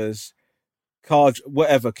drivers, Card,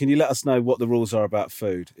 whatever. Can you let us know what the rules are about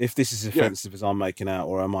food? If this is offensive as I'm making out,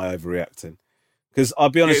 or am I overreacting? Because I'll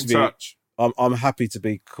be honest with you, I'm happy to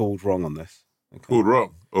be called wrong on this. Okay. Called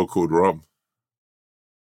wrong or called wrong.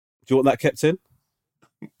 Do you want that kept in?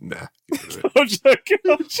 Nah. I'm joking.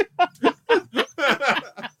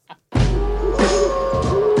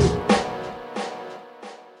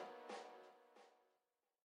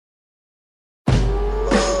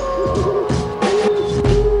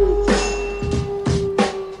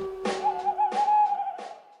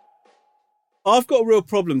 I've got a real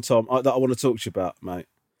problem, Tom, that I want to talk to you about, mate.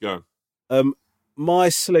 Go. My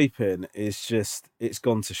sleeping is just, it's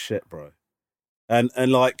gone to shit, bro. And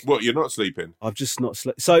like... What, you're not sleeping? I've just not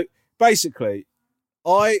slept. So, basically,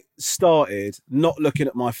 I started not looking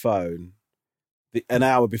at my phone an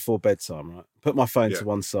hour before bedtime, right? Put my phone to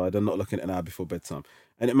one side and not looking at an hour before bedtime.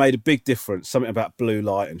 And it made a big difference, something about blue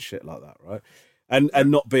light and shit like that, right? And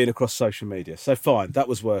not being across social media. So, fine, that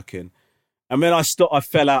was working. And then I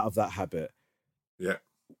fell out of that habit. Yeah.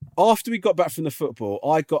 After we got back from the football,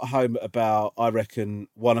 I got home at about, I reckon,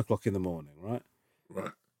 1 o'clock in the morning, right?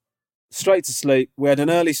 Right. Straight to sleep. We had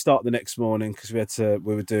an early start the next morning because we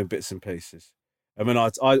were doing bits and pieces. I mean,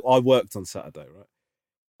 I worked on Saturday, right?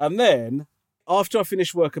 And then, after I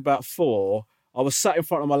finished work about 4, I was sat in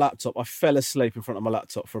front of my laptop. I fell asleep in front of my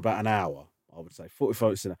laptop for about an hour, I would say, 45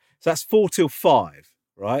 minutes an hour. So that's 4 till 5,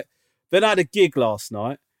 right? Then I had a gig last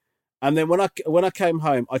night. And then when I came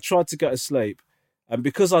home, I tried to go to sleep. And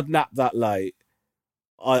because I'd napped that late,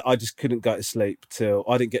 I just couldn't go to sleep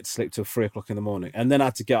I didn't get to sleep till 3 o'clock in the morning. And then I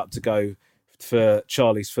had to get up to go for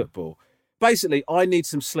Charlie's football. Basically, I need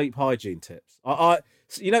some sleep hygiene tips.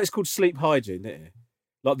 It's called sleep hygiene, isn't it?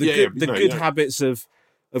 Like the good habits of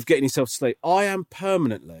getting yourself to sleep. I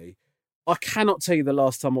cannot tell you the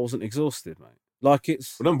last time I wasn't exhausted, mate. Like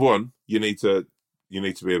it's... Well, number one, you need to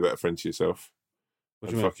be a better friend to yourself.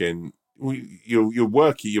 What do you mean? You're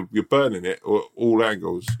working, you're burning it at all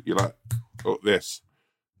angles. You're like, this.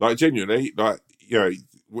 Like, genuinely, like,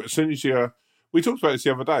 as soon as we talked about this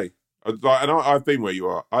the other day, I've been where you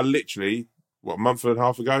are. I literally, a month and a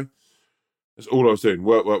half ago, that's all I was doing,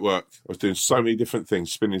 work. I was doing so many different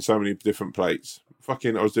things, spinning so many different plates. I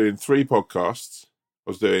was doing 3 podcasts.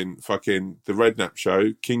 I was doing the Redknapp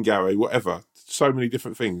Show, King Gary, whatever. So many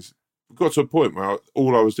different things. Got to a point where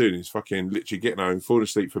all I was doing is literally getting home, falling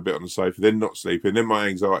asleep for a bit on the sofa, then not sleeping, then my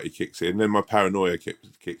anxiety kicks in, then my paranoia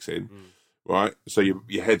kicks in, right? So your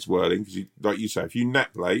head's whirling because, like you say, if you nap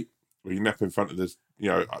late or you nap in front of this,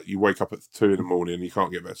 you wake up at 2 in the morning and you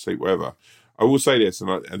can't get back to sleep, whatever. I will say this,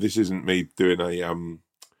 and this isn't me doing a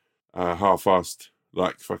half-assed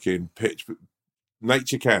pitch, but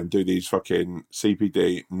nature can do these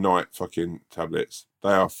CBD night tablets. They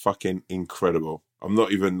are incredible.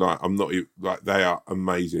 They are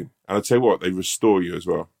amazing. And I tell you what, they restore you as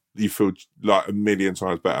well. You feel like a million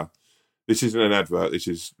times better. This isn't an advert. This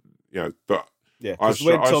is, but yeah. Because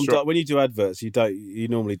when you do adverts, you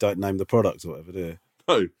normally don't name the product or whatever, do you?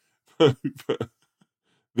 No. But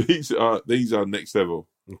these are next level.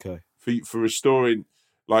 Okay. For restoring,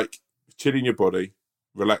 chilling your body,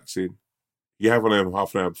 relaxing. You have one of them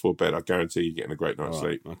half an hour before bed, I guarantee you're getting a great night's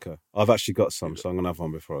sleep. Okay. I've actually got some, so I'm going to have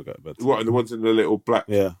one before I go to bed. What, and the ones in the little black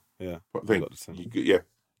thing? You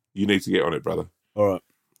need to get on it, brother. All right.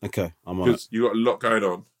 Okay, I'm on it. Because you've got a lot going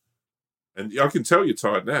on. And I can tell you're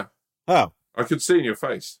tired now. How? I can see in your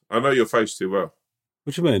face. I know your face too well.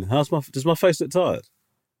 What do you mean? Does my face look tired?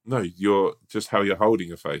 No, you're just how you're holding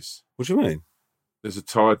your face. What do you mean? There's a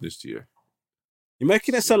tiredness to you. You're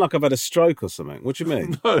making it sound like I've had a stroke or something. What do you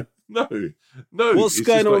mean? No. What's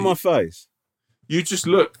going on with my face? You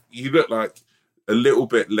look like a little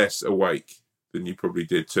bit less awake than you probably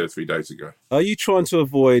did 2 or 3 days ago. Are you trying to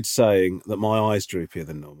avoid saying that my eyes droopier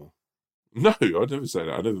than normal? No, I never say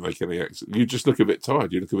that. I never make any accent. You just look a bit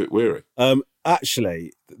tired. You look a bit weary.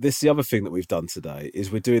 Actually, the other thing that we've done today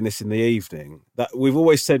is we're doing this in the evening. That we've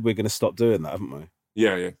always said we're going to stop doing that, haven't we?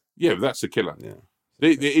 Yeah. But that's a killer. Yeah.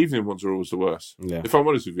 The evening ones are always the worst. Yeah. If I'm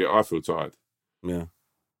honest with you, I feel tired. Yeah.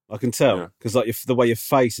 I can tell because the way your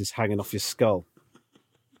face is hanging off your skull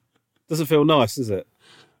doesn't feel nice, does it?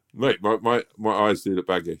 Mate, my eyes do look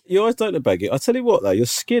baggy. Your eyes don't look baggy. I tell you what, though, your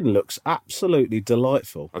skin looks absolutely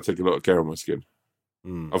delightful. I take a lot of care of my skin.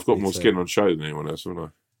 I've got more skin on show than anyone else, haven't I?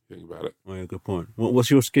 Think about it. Oh, yeah, good point. What's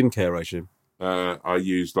your skincare regime? I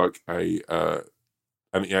use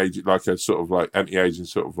anti-aging, a sort of anti-aging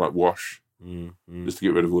sort of wash, just to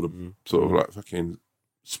get rid of all the sort of fucking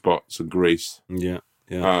spots and grease. Yeah.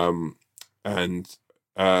 And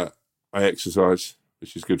I exercise,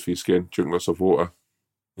 which is good for your skin. Drink lots of water.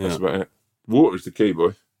 Yeah. That's about it. Water is the key,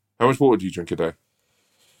 boy. How much water do you drink a day?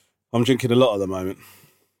 I'm drinking a lot at the moment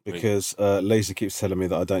because Lisa keeps telling me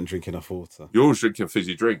that I don't drink enough water. You're always drinking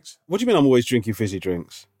fizzy drinks. What do you mean I'm always drinking fizzy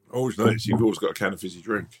drinks? I always notice you've always got a can of fizzy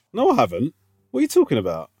drink. No, I haven't. What are you talking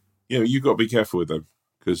about? Yeah, you've got to be careful with them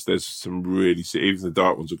because there's some really, even the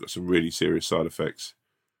dark ones have got some really serious side effects.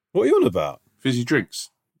 What are you on about? Fizzy drinks.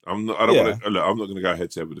 I'm not going to go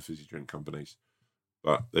head to head with the fizzy drink companies,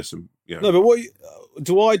 but there's some. No, but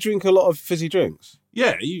do I drink a lot of fizzy drinks?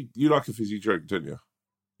 Yeah, you like a fizzy drink, don't you?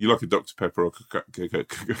 You like a Dr Pepper or Coca-Cola,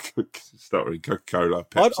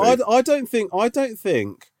 Pepsi. I don't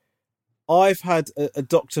think I've had a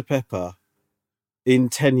Dr Pepper in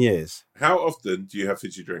 10 years. How often do you have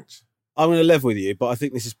fizzy drinks? I'm going to level with you, but I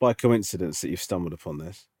think this is by coincidence that you've stumbled upon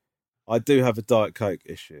this. I do have a Diet Coke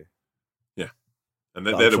issue. Yeah, and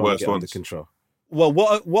they're the worst ones. Under control. Well,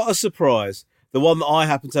 what a surprise! The one that I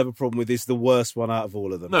happen to have a problem with is the worst one out of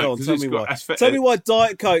all of them. No, Go on, tell me why. Tell me why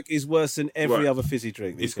Diet Coke is worse than every other fizzy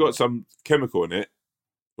drink. It's got some chemical in it,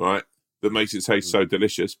 right, that makes it taste so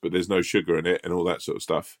delicious, but there's no sugar in it and all that sort of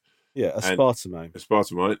stuff. Yeah,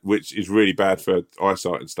 aspartame, which is really bad for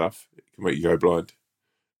eyesight and stuff. It can make you go blind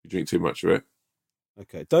if you drink too much of it.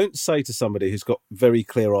 Okay, don't say to somebody who's got very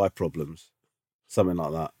clear eye problems something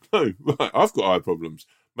like that. No, right, I've got eye problems.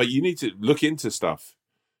 Mate, you need to look into stuff.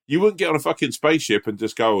 You wouldn't get on a fucking spaceship and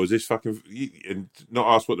just go, is this fucking... and not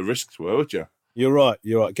ask what the risks were, would you? You're right.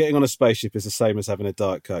 Getting on a spaceship is the same as having a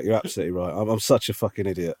Diet Coke. You're absolutely right. I'm such a fucking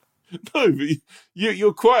idiot. No, but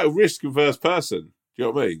you're quite a risk-averse person. Do you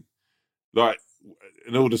know what I mean? Like,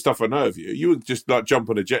 and all the stuff I know of you, you would just like jump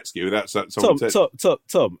on a jet ski without someone...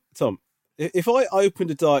 Tom, if I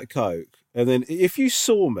opened a Diet Coke and then if you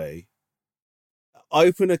saw me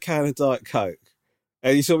open a can of Diet Coke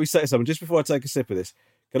and you saw me say to someone, just before I take a sip of this,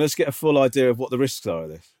 can I just get a full idea of what the risks are of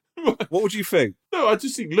this? What would you think? No, I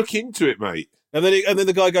just think look into it, mate. And then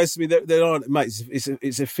the guy goes to me, there aren't, mate,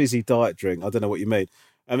 it's a fizzy diet drink. I don't know what you mean.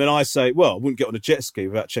 And then I say, well, I wouldn't get on a jet ski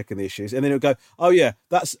without checking the issues. And then he'll go, oh yeah,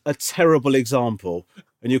 that's a terrible example.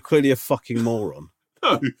 And you're clearly a fucking moron.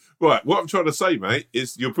 No, right. What I'm trying to say, mate,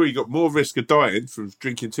 is you've probably got more risk of dying from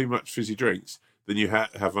drinking too much fizzy drinks than you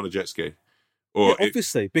have on a jet ski. Or yeah,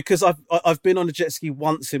 obviously, because I've been on a jet ski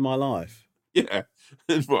once in my life. Yeah,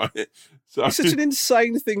 right. So it's such an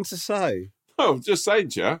insane thing to say. No, I'm just saying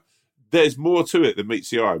to you, there's more to it than meets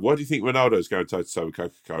the eye. Why do you think Ronaldo's going toe-to-toe with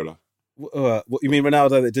Coca-Cola? What you mean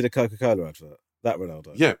Ronaldo that did a Coca-Cola advert? That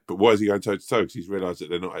Ronaldo? Yeah, but why is he going toe-to-toe? Because he's realised that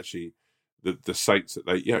they're not actually the saints that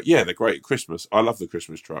they... Yeah, they're great at Christmas. I love the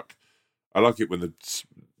Christmas truck. I like it when that's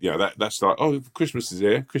like, oh, Christmas is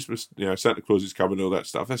here. Christmas, Santa Claus is coming, all that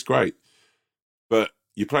stuff. That's great. But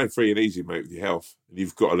you're playing free and easy, mate, with your health, and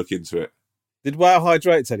you've got to look into it. Did Wow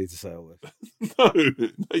Hydrate tell you to say all this? No,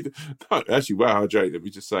 actually, Wow Hydrate, let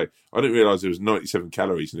me just say, I didn't realise there was 97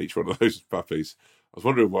 calories in each one of those puppies. I was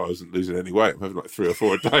wondering why I wasn't losing any weight. I'm having like 3 or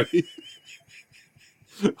 4 a day.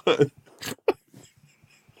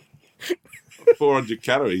 400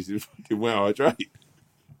 calories in fucking Wow Hydrate.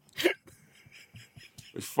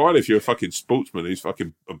 It's fine if you're a fucking sportsman who's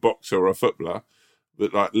fucking a boxer or a footballer,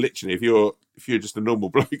 but like literally, if you're just a normal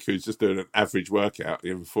bloke who's just doing an average workout,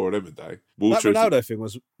 even 4 of them a day. That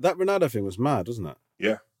Ronaldo thing was mad, wasn't it?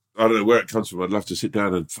 Yeah. I don't know where it comes from. I'd love to sit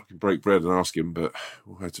down and fucking break bread and ask him, but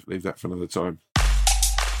we'll have to leave that for another time.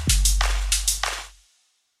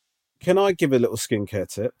 Can I give a little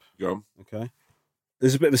skincare tip? Go on. Okay.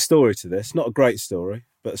 There's a bit of a story to this. Not a great story,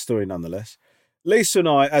 but a story nonetheless. Lisa and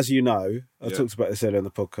I, as you know, I talked about this earlier on the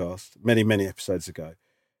podcast, many, many episodes ago.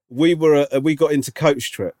 We got into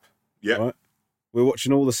Coach Trip. Yeah. Right? We were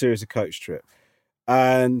watching all the series of Coach Trip.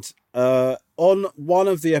 And on one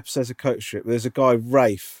of the episodes of Coach Trip, there's a guy,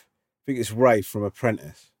 Rafe. I think it's Rafe from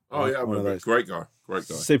Apprentice. Oh, yeah. Great guy.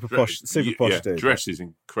 Super posh dude. Dresses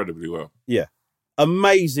incredibly well. Yeah.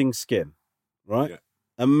 Amazing skin. Right? Yeah.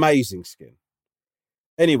 Amazing skin.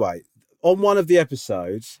 Anyway, on one of the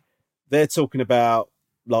episodes, they're talking about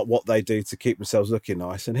like what they do to keep themselves looking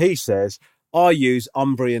nice. And he says, I use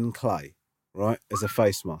Umbrian clay, right, as a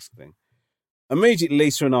face mask thing. Immediately,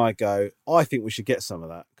 Lisa and I go, I think we should get some of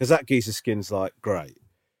that because that geezer's skin's like great.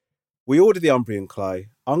 We ordered the Umbrian clay.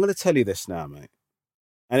 I'm going to tell you this now, mate.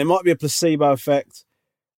 And it might be a placebo effect.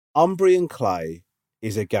 Umbrian clay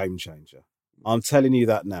is a game changer. I'm telling you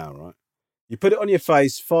that now, right? You put it on your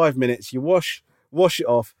face, 5 minutes, you wash it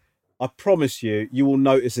off. I promise you will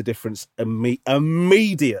notice a difference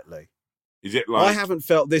immediately. Is it like... I haven't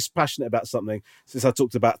felt this passionate about something since I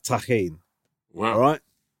talked about Tajín. Wow. All right?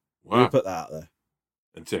 Wow. We'll put that out there.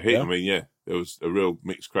 And Tajín, yeah? I mean, there was a real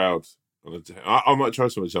mixed crowd. I might try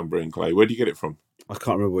some of this Umbrian clay. Where do you get it from? I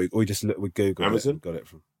can't remember. We just looked with Google. Amazon? Got it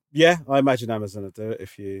from. Yeah, I imagine Amazon will do it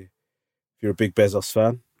if you're a big Bezos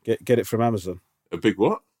fan. Get it from Amazon. A big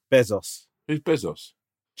what? Bezos. Who's Bezos?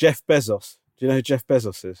 Jeff Bezos. Do you know who Jeff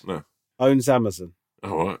Bezos is? No. Owns Amazon.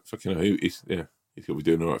 Oh, right. Fucking hell. He's got to be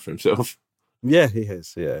doing all right for himself. Yeah, he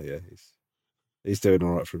is. Yeah. He's doing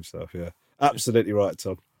all right for himself, yeah. Absolutely right,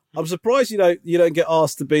 Tom. I'm surprised you don't get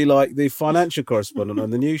asked to be like the financial correspondent on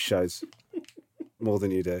the news shows more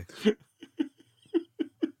than you do.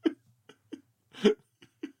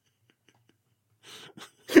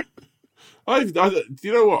 Do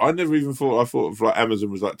you know what? I never even thought. I thought of like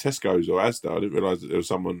Amazon was like Tesco's or Asda. I didn't realise that there was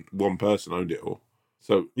one person owned it all.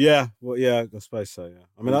 So yeah, well, yeah, I suppose so. Yeah,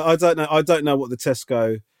 I mean, I don't know. I don't know what the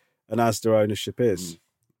Tesco and Asda ownership is.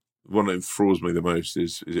 One that enthralls me the most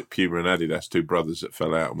is it Puma and Adidas, two brothers that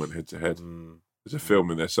fell out and went head to head. There's a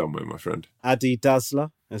film in there somewhere, my friend. Adi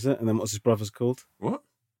Dazzler, is it? And then what's his brother's called? What?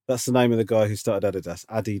 That's the name of the guy who started Adidas.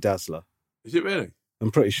 Adi Dazzler. Is it really?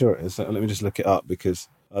 I'm pretty sure it is. Let me just look it up because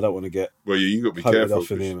I don't want to get. Well, you got to be careful.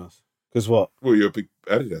 Off in the emails. Because what? Well, you're a big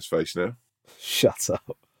Adidas face now. Shut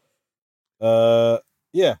up.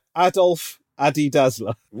 Yeah, Adolf Adi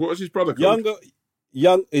Dazzler. What was his brother called?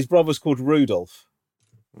 His brother's called Rudolph.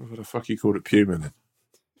 What the fuck you called it Puma then?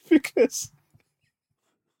 Because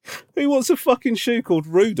who wants a fucking shoe called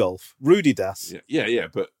Rudolph? Rudidas. Yeah,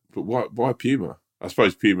 but why Puma? I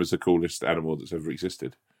suppose Puma's the coolest animal that's ever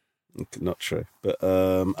existed. Not true, but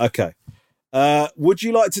okay. Would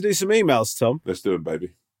you like to do some emails, Tom? Let's do them,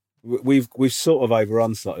 baby. We've sort of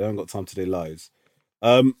overrun slightly. I haven't got time to do loads.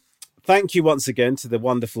 Thank you once again to the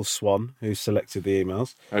wonderful Swan who selected the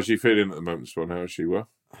emails. How's she feeling at the moment, Swan? How is she? Well,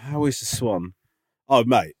 how is the Swan? Oh,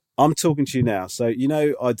 mate, I'm talking to you now. So I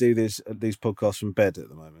do these podcasts from bed at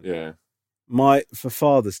the moment. Yeah. For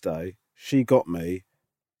Father's Day, she got me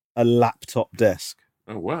a laptop desk.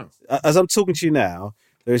 Oh wow! As I'm talking to you now,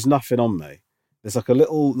 there is nothing on me. There's like a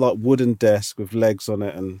little wooden desk with legs on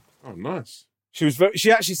it, and oh, nice.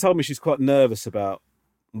 She actually told me she's quite nervous about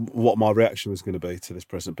what my reaction was going to be to this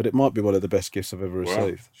present, but it might be one of the best gifts I've ever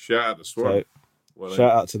received. Shout out to Swan. So,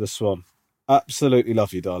 shout out to the Swan. Absolutely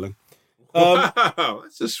love you, darling. Wow,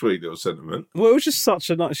 that's a sweet little sentiment. Well, it was just such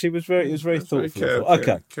a nice. It was very thoughtful.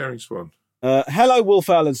 Okay, caring Swan. Hello, Wolf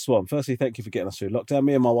Allen Swan. Firstly, thank you for getting us through lockdown.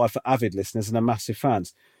 Me and my wife are avid listeners and are massive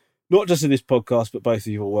fans. Not just of this podcast, but both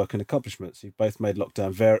of your work and accomplishments. You've both made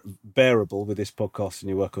lockdown bearable with this podcast and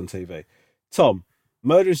your work on TV. Tom,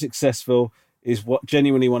 Murder is Successful is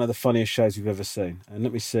genuinely one of the funniest shows we've ever seen. And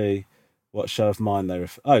let me see what show of mine they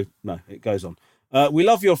refer. Oh, no, it goes on. We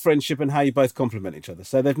love your friendship and how you both compliment each other.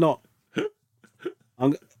 So they've not...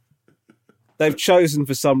 they've chosen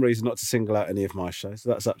for some reason not to single out any of my shows. So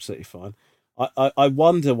that's absolutely fine. I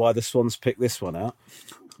wonder why the Swans picked this one out.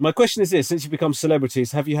 My question is this: since you've become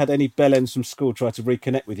celebrities, have you had any bellends from school try to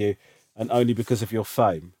reconnect with you, and only because of your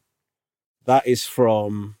fame? That is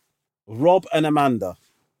from Rob and Amanda.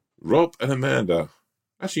 Rob and Amanda.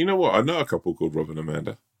 Actually, you know what? I know a couple called Rob and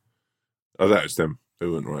Amanda. Oh, that was them. They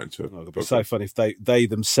weren't right into it. Oh, it'd be so funny if they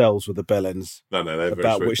themselves were the bellends. No, they're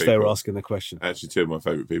about very which people. They were asking the question. Actually, two of my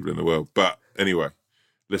favourite people in the world. But anyway,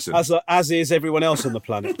 listen. As is everyone else on the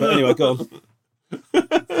planet. But anyway, go on.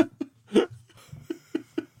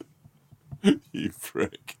 You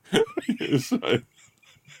prick.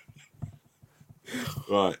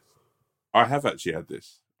 Right. I have actually had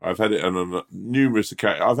this. I've had it on numerous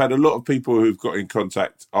occasions. I've had a lot of people who've got in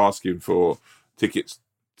contact asking for tickets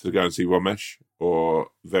to go and see Ramesh or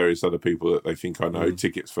various other people that they think I know,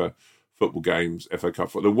 tickets for football games, FA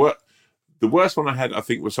Cup. The worst one I had, I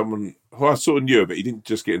think, was someone who I sort of knew, but he didn't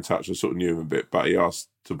just get in touch. I sort of knew him a bit, but he asked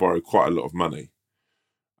to borrow quite a lot of money.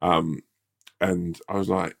 And I was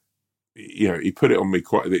like, he put it on me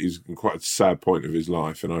that he's in quite a sad point of his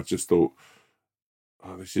life. And I just thought,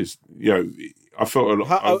 oh, this is, I felt a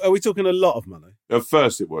lot. Are we talking a lot of money? At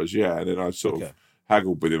first it was, yeah. And then I sort of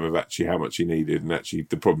haggled with him of actually how much he needed and actually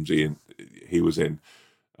the problems he was in.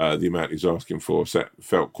 The amount he was asking for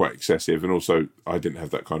felt quite excessive. And also, I didn't have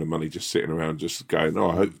that kind of money just sitting around just going,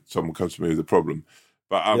 I hope someone comes to me with a problem.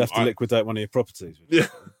 But you have to liquidate one of your properties. Yeah.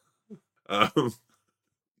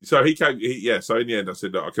 So he came. So in the end, I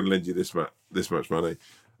said, "Look, I can lend you this much money."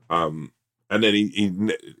 And then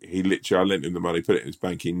he literally, I lent him the money, put it in his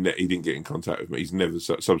bank. He didn't get in contact with me. He's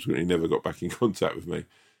subsequently never got back in contact with me.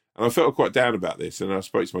 And I felt quite down about this. And I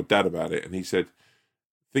spoke to my dad about it, and he said,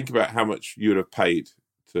 "Think about how much you would have paid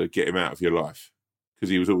to get him out of your life, because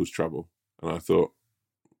he was always trouble." And I thought,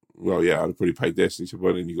 well, yeah, I'd have probably paid this. He said,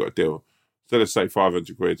 well, then you got a deal. So let's say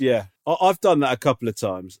 500 quid. Yeah, I've done that a couple of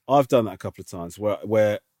times.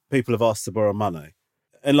 Where people have asked to borrow money,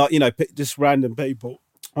 and just random people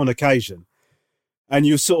on occasion, and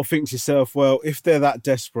you sort of think to yourself, well, if they're that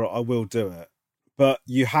desperate, I will do it. But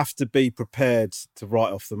you have to be prepared to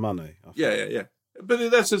write off the money. Yeah.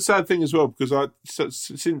 But that's a sad thing as well, because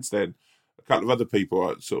since then, a couple of other people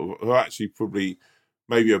are who are actually probably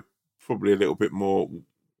a little bit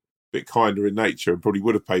bit kinder in nature and probably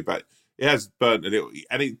would have paid back. It has burnt a little,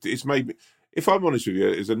 and it's made me. If I'm honest with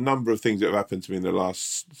you, there's a number of things that have happened to me in the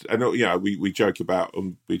last. I know, we joked about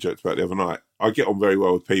the other night. I get on very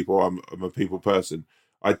well with people. I'm a people person.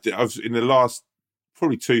 I've in the last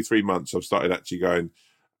probably 2-3 months, I've started actually going,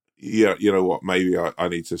 yeah, you know what? Maybe I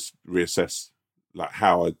need to reassess like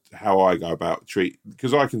how I go about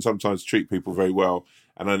because I can sometimes treat people very well,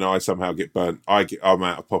 and I know I somehow get burnt. I'm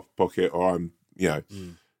out of pocket, or I'm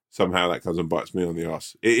somehow that comes and bites me on the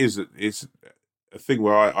arse. It's a thing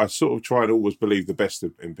where I sort of try and always believe the best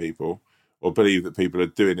in people, or believe that people are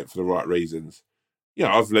doing it for the right reasons.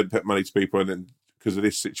 I've lent money to people, and then because of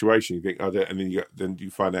this situation, you think, and then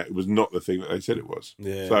you find out it was not the thing that they said it was.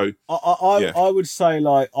 Yeah. So I would say,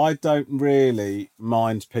 like, I don't really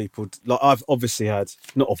mind people. Like, I've obviously had,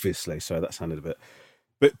 not obviously, sorry, that sounded a bit,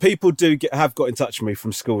 but people have got in touch with me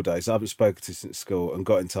from school days I haven't spoken to since school, and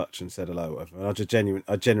got in touch and said hello, whatever. And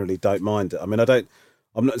I generally don't mind it. I mean, I'm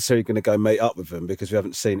not necessarily going to go meet up with them because we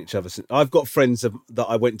haven't seen each other since. I've got friends that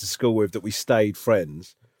I went to school with that we stayed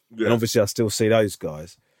friends, and obviously I still see those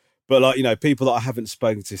guys. But like, people that I haven't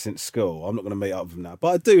spoken to since school, I'm not going to meet up with them now. But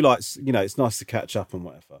I do like, it's nice to catch up and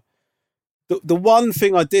whatever. The one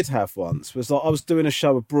thing I did have once was like I was doing a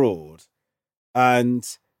show abroad, and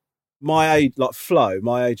Flo,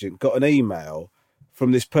 my agent, got an email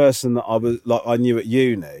from this person that I knew at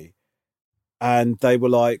uni, and they were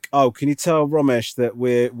like, "Oh, can you tell Romesh that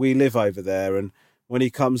we live over there, and when he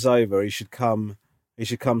comes over, he should come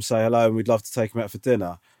say hello, and we'd love to take him out for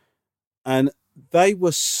dinner." And they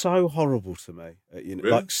were so horrible to me at uni.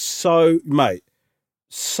 Really? Like, so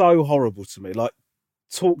horrible to me. Like,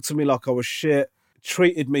 talked to me like I was shit,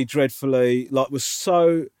 treated me dreadfully, like was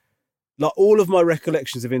so, like, all of my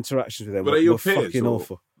recollections of interactions with them were fucking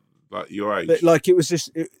awful. Like your age? Like, it was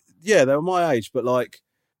just, they were my age, but like,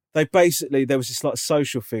 there was this like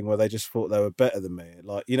social thing where they just thought they were better than me.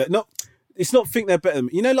 Like, it's not think they're better than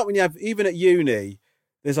me. Like when you have, even at uni,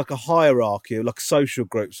 there's like a hierarchy of like social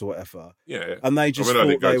groups or whatever. Yeah. And they just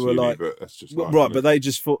thought they were like, but that's just right. But they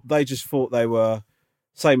just thought they were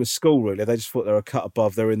same as school, really. They just thought they were a cut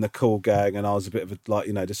above. They were in the cool gang, and I was a bit of a, like,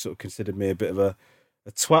 just sort of considered me a bit of a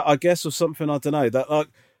twat, I guess, or something. I don't know. That, like,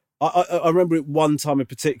 I remember it one time in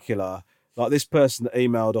particular, like this person that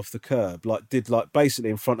emailed off the curb, like did like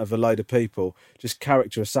basically in front of a load of people, just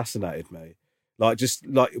character assassinated me. Like, just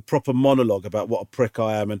like a proper monologue about what a prick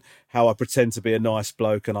I am and how I pretend to be a nice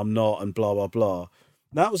bloke and I'm not, and blah, blah, blah.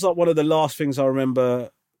 And that was like one of the last things I remember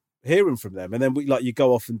hearing from them. And then you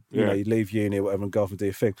go off and, you leave uni or whatever and go off and do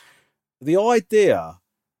your thing. The idea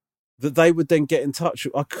that they would then get in touch,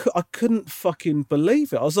 I couldn't fucking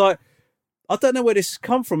believe it. I was like, I don't know where this has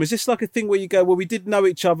come from. Is this like a thing where you go, well, we did know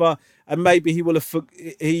each other and maybe he will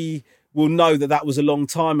know that was a long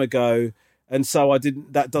time ago, and so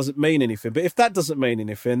that doesn't mean anything. But if that doesn't mean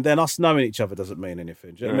anything, then us knowing each other doesn't mean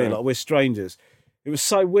anything. Do you know what I mean? Like, we're strangers. It was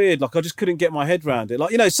so weird. Like, I just couldn't get my head around it.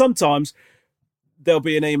 Like, sometimes there'll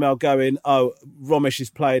be an email going, "Oh, Romesh is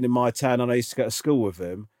playing in my town and I used to go to school with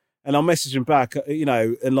him." And I'll message him back,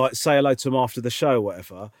 and like say hello to him after the show or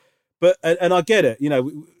whatever. But, and I get it,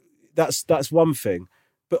 that's one thing.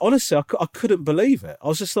 But honestly, I couldn't believe it. I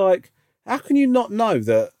was just like, how can you not know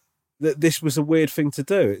that this was a weird thing to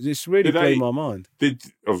do? It just really blew my mind.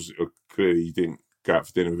 Obviously, clearly you didn't go out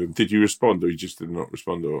for dinner with him. Did you respond, or you just did not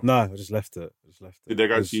respond? Or no, I just left it. Did they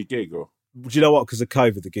go to your gig, or? Do you know what? Because of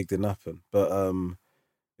COVID, the gig didn't happen. But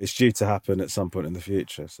it's due to happen at some point in the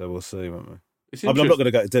future, so we'll see, won't we? I'm not going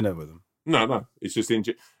to go to dinner with them. No. It's just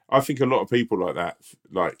I think a lot of people like that,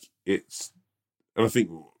 like it's, and I think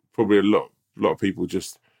probably a lot of people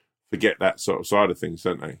just forget that sort of side of things,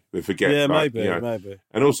 don't they? They forget. Yeah, maybe.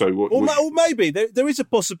 And also, or maybe there is a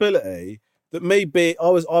possibility that maybe I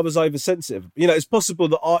was oversensitive. It's possible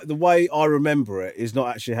that the way I remember it is not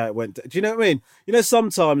actually how it went. Do you know what I mean?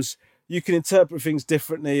 Sometimes you can interpret things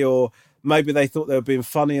differently, or maybe they thought they were being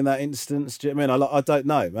funny in that instance. Do you know what I mean? I don't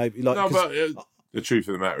know. Maybe like. No, but the truth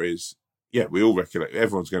of the matter is, we all recollect.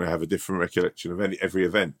 Everyone's going to have a different recollection of every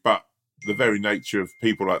event, but the very nature of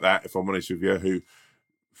people like that, if I'm honest with you, who,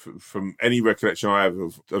 from any recollection I have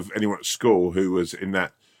of anyone at school who was in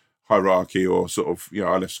that hierarchy, or sort of,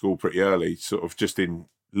 I left school pretty early, sort of just in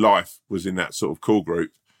life was in that sort of cool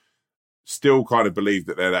group, still kind of believe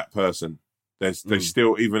that they're that person. They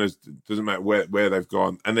still, even as, doesn't matter where they've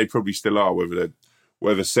gone, and they probably still are, whether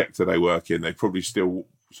the sector they work in, they probably still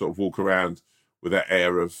sort of walk around with that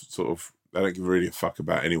air of sort of They don't give really a fuck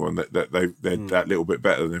about anyone. They're that little bit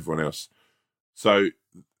better than everyone else. So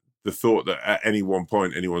the thought that at any one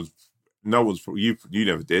point you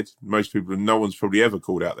never did. Most people, no one's probably ever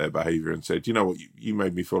called out their behaviour and said, you know what, you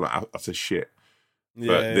made me feel like utter shit for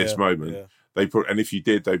this moment. Yeah. And if you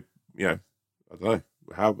did, they, I don't know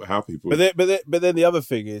how people. But then the other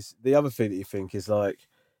thing that you think is like,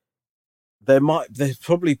 there's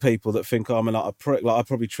probably people that think I'm like a prick. Like I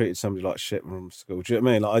probably treated somebody like shit from school. Do you know what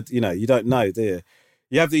I mean? Like you don't know, do you?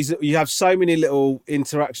 You have so many little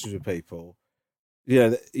interactions with people.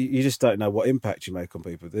 You just don't know what impact you make on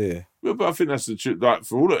people, do you? Well, but I think that's the truth. Like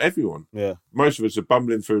for everyone. Yeah. Most of us are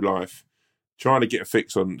bumbling through life, trying to get a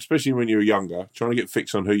fix on, especially when you're younger, trying to get a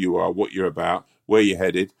fix on who you are, what you're about, where you're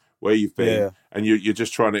headed, where you've been, and you're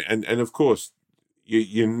just trying to. And of course,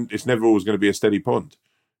 it's never always going to be a steady pond.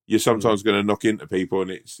 You're sometimes going to knock into people,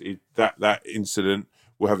 and that incident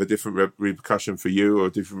will have a different repercussion for you or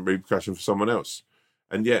a different repercussion for someone else.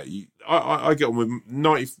 And I get on with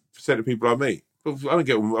 90% of people I meet. I don't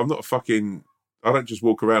get on. I'm not I don't just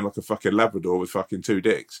walk around like a fucking Labrador with fucking two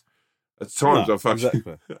dicks. At times,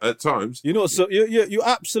 exactly. At times, you're not. So you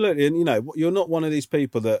absolutely, and you're not one of these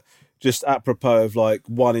people that just apropos of like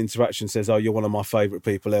one interaction says, "Oh, you're one of my favourite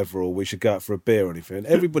people ever," or "We should go out for a beer" or anything. And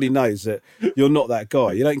everybody knows that you're not that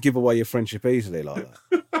guy. You don't give away your friendship easily like that.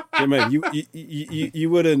 Do you know what I mean? You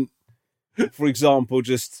wouldn't, for example,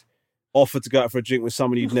 just offer to go out for a drink with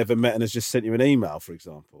someone you'd never met and has just sent you an email, for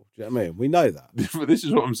example. Do you know what I mean? We know that. This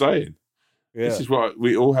is what I'm saying. Yeah. This is what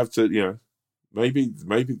we all have to, maybe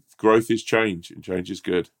growth is change and change is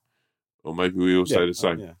good. Or maybe we all say the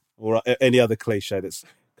same. Yeah. Or any other cliche that's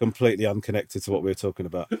completely unconnected to what we're talking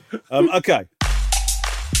about. Okay.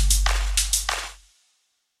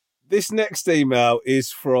 This next email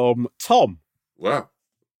is from Tom. Wow.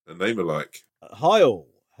 A name alike. Hi all.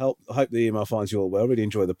 I hope the email finds you all well. Really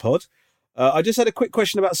enjoy the pod. I just had a quick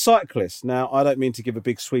question about cyclists. Now, I don't mean to give a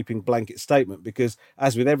big sweeping blanket statement because,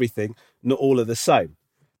 as with everything, not all are the same.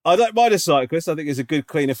 I don't mind a cyclist. I think it's a good,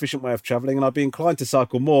 clean, efficient way of travelling, and I'd be inclined to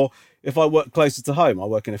cycle more if I work closer to home. I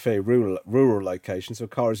work in a very rural location, so a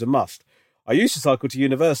car is a must. I used to cycle to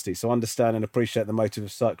university, so I understand and appreciate the motive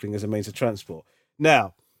of cycling as a means of transport.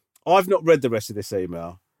 Now, I've not read the rest of this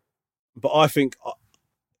email, but I think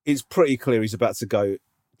it's pretty clear he's about to go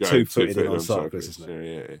two-footed in on cyclists, isn't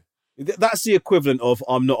it? Yeah. That's the equivalent of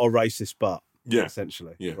I'm not a racist, but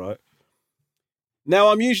essentially, right? Now,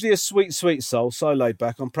 I'm usually a sweet, sweet soul, so laid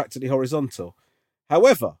back, I'm practically horizontal.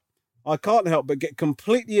 However, I can't help but get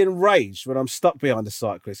completely enraged when I'm stuck behind a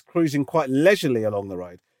cyclist, cruising quite leisurely along the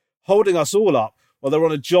road, holding us all up while they're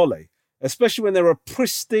on a jolly, especially when there are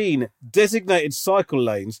pristine, designated cycle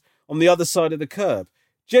lanes on the other side of the curb.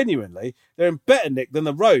 Genuinely, they're in better nick than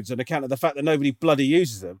the roads on account of the fact that nobody bloody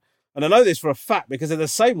uses them. And I know this for a fact because they're the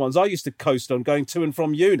same ones I used to coast on going to and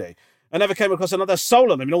from uni. I never came across another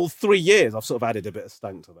soul on them in all 3 years. I've sort of added a bit of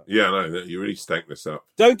stank to that. Yeah, I know. You really stank this up.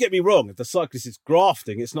 Don't get me wrong. If the cyclist is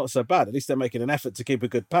grafting, it's not so bad. At least they're making an effort to keep a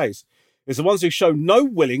good pace. It's the ones who show no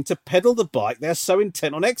willing to pedal the bike they're so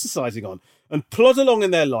intent on exercising on and plod along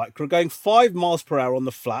in their Lycra going 5 miles per hour on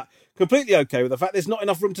the flat, completely okay with the fact there's not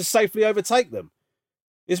enough room to safely overtake them.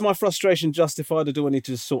 Is my frustration justified or do I need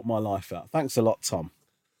to sort my life out? Thanks a lot, Tom.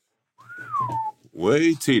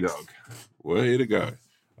 Way T-Dog. Way to go.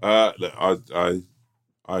 Look,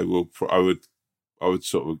 I would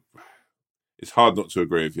sort of. It's hard not to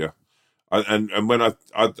agree with you, and when I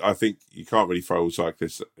think you can't really throw all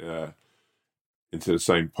cyclists into the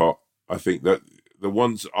same pot. I think that the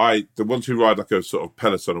ones who ride like a sort of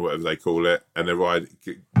peloton or whatever they call it, and they ride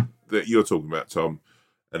that you're talking about, Tom,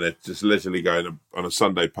 and they're just leisurely going on a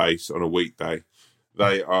Sunday pace on a weekday,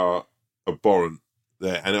 they are abhorrent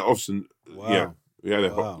there, and often they're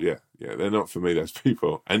not for me, those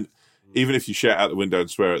people. And even if you shout out the window and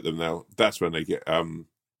swear at them, that's when they get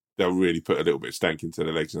they'll really put a little bit of stank into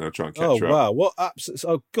their legs and they'll try and catch you up. Oh wow, what absolute!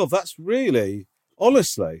 Oh god, that's really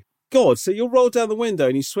honestly God. So you'll roll down the window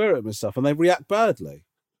and you swear at them and stuff, and they react badly.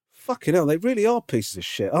 Fucking hell, they really are pieces of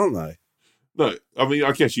shit, aren't they? No, I mean,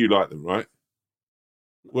 I guess you like them, right?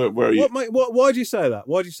 Where are you? What, mate? Why do you say that?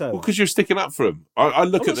 Why do you say that? Well, because you're sticking up for them. I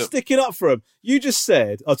look at them. Sticking up for them. You just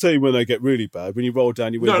said, I'll tell you when they get really bad, when you roll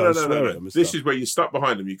down your window and swear at them. And this is where you're stuck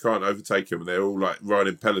behind them. You can't overtake them, and they're all like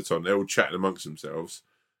riding peloton. They're all chatting amongst themselves,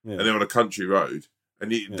 and they're on a country road.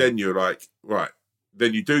 And then you're like, right.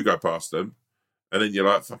 Then you do go past them, and then you're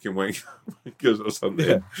like, fucking wankers or something.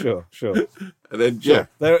 Yeah, sure. And then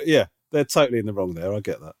they're totally in the wrong there. I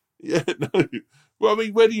get that. Yeah, no. Well, I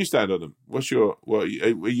mean, where do you stand on them? Are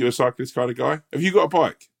you a cyclist kind of guy? Have you got a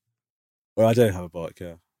bike? Well, I do have a bike,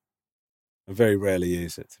 yeah. I very rarely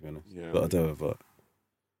use it, to be honest. Yeah, but I do have a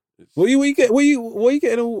bike. What are you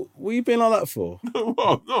getting all? What are you being like that for?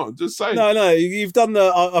 Well, no, I'm just saying. No, you've done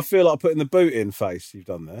the. I feel like putting the boot in face. You've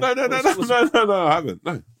done there. No, I haven't.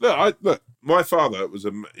 No, look. My father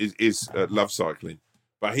loves cycling,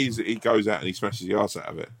 but he goes out and he smashes the arse out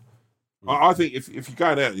of it. I think if you're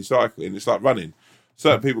going out and you're cycling, it's like running.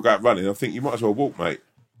 Certain people go out running. I think you might as well walk, mate.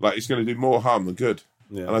 Like it's going to do more harm than good.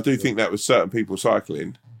 Yeah, and I do think that with certain people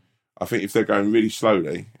cycling, I think if they're going really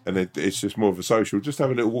slowly and it's just more of a social, just have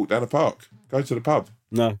a little walk down the park, go to the pub.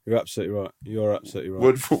 No, you're absolutely right. You're absolutely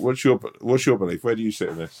right. What's your belief? Where do you sit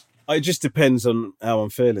in this? It just depends on how I'm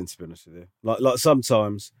feeling, to be honest with you. Like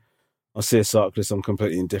sometimes I see a cyclist, I'm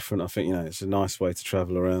completely indifferent. I think, it's a nice way to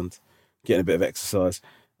travel around, getting a bit of exercise.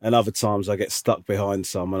 And other times I get stuck behind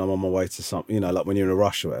someone, I'm on my way to something, like when you're in a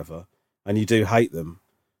rush or whatever, and you do hate them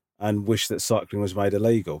and wish that cycling was made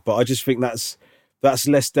illegal. But I just think that's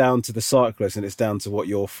less down to the cyclist and it's down to what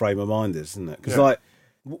your frame of mind is, isn't it? Because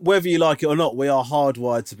whether you like it or not, we are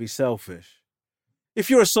hardwired to be selfish. If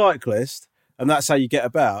you're a cyclist and that's how you get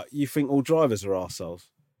about, you think all drivers are arseholes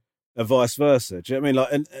and vice versa. Do you know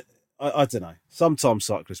what I mean? And I don't know. Sometimes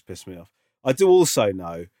cyclists piss me off. I do also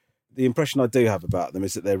know the impression I do have about them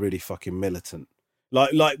is that they're really fucking militant.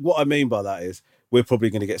 Like what I mean by that is we're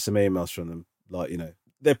probably going to get some emails from them.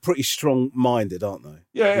 They're pretty strong-minded, aren't they?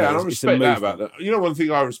 Yeah, and I respect that about them. One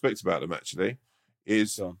thing I respect about them actually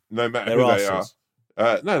is no matter who they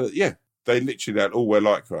are, they literally all wear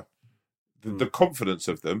lycra. The confidence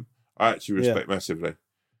of them, I actually respect massively.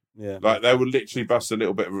 Yeah, like they will literally bust a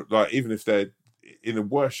little bit of, like, even if they're in the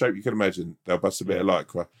worst shape you can imagine, they'll bust a bit of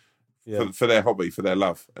lycra for their hobby, for their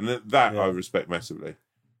love, and that I respect massively.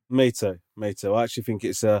 Me too. I actually think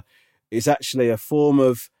it's actually a form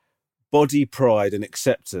of body pride and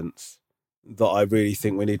acceptance that I really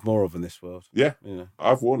think we need more of in this world. Yeah,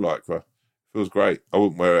 I've worn lycra. Feels great. I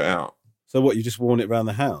wouldn't wear it out. So what? You just worn it around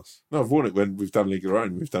the house? No, I've worn it when we've done League of Our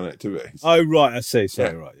Own. We've done activities. Oh right, I see.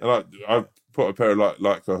 Sorry, right. Yeah. And I put a pair of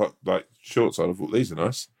lycra shorts on. I thought these are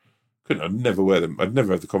nice. I'd never wear them. I'd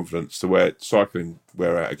never have the confidence to wear cycling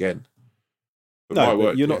wear out again.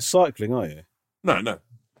 But you're not cycling, are you?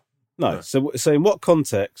 No. So in what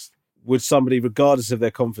context would somebody, regardless of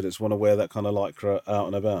their confidence, want to wear that kind of lycra out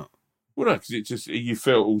and about? Well, no, because you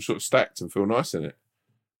feel all sort of stacked and feel nice in it.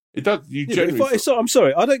 It does. I'm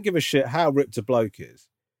sorry, I don't give a shit how ripped a bloke is.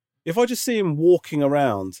 If I just see him walking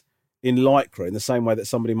around in lycra in the same way that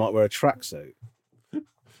somebody might wear a tracksuit,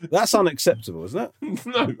 that's unacceptable, isn't it?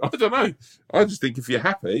 No, I don't know. I just think if you're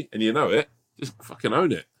happy and you know it, just fucking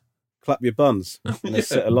own it. Clap your buns in a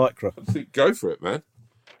set of lycra. I think go for it, man.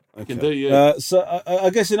 Okay. Can do, so I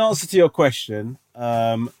guess in answer to your question,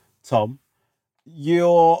 Tom,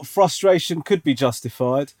 your frustration could be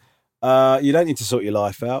justified. You don't need to sort your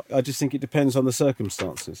life out. I just think it depends on the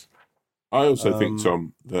circumstances. I also think,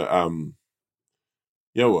 Tom, that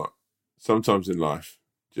you know what? Sometimes in life,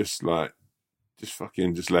 just let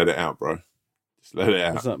it out, bro. Just let it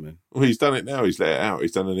out. What's that mean? Well, he's done it now. He's let it out.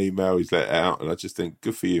 He's done an email. He's let it out, and I just think,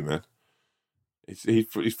 good for you, man.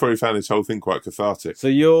 He's probably found this whole thing quite cathartic. So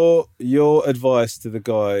your advice to the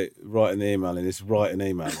guy writing the email is write an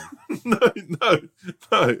email. No.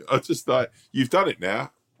 I just you've done it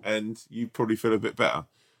now, and you probably feel a bit better.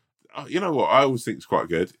 You know what I always think is quite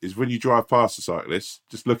good is when you drive past a cyclist,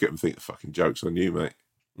 just look at him and think the fucking joke's on you, mate.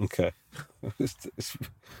 Okay.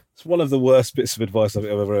 It's one of the worst bits of advice I've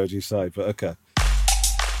ever heard you say, but okay.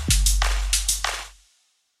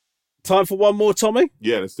 Time for one more, Tommy?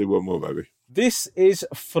 Yeah, let's do one more, baby. This is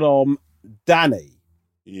from Danny.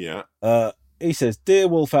 Yeah. He says, Dear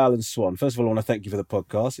Wolf, Alan, Swan, first of all, I want to thank you for the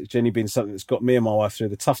podcast. It's genuinely been something that's got me and my wife through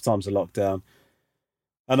the tough times of lockdown.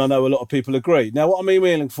 And I know a lot of people agree. Now, what I'm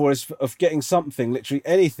emailing for is of getting something, literally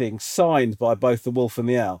anything, signed by both the Wolf and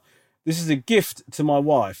the Owl. This is a gift to my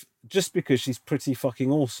wife, just because she's pretty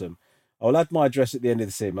fucking awesome. I'll add my address at the end of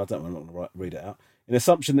this email. I'm not going to read it out. In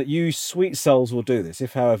assumption that you sweet souls will do this.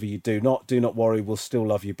 If, however, you do not worry, we'll still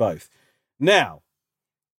love you both. Now,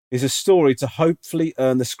 is a story to hopefully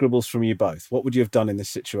earn the scribbles from you both. What would you have done in this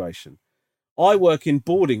situation? I work in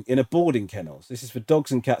a boarding kennels. This is for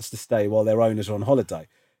dogs and cats to stay while their owners are on holiday.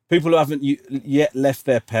 People who haven't yet left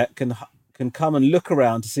their pet can come and look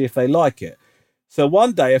around to see if they like it. So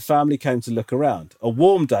one day a family came to look around. A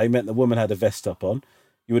warm day meant the woman had a vest up on.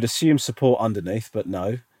 You would assume support underneath, but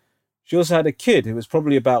no. She also had a kid who was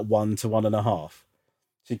probably about 1 to 1.5.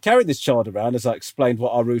 She carried this child around as I explained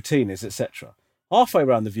what our routine is, etc. Halfway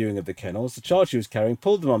around the viewing of the kennels, the child she was carrying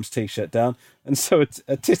pulled the mum's T-shirt down, and so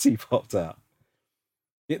a titty popped out.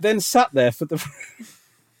 It then sat there for the...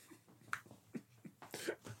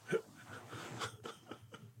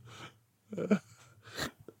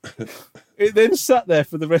 It then sat there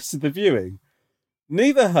for the rest of the viewing.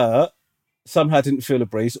 Neither her somehow didn't feel a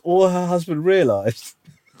breeze, or her husband realised.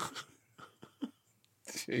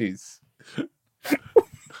 Jeez.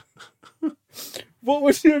 What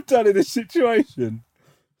would you have done in this situation?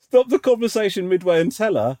 Stop the conversation midway and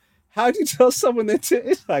tell her, how do you tell someone their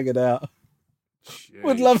titties hanging out? Jeez.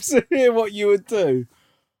 Would love to hear what you would do.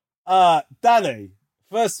 Danny,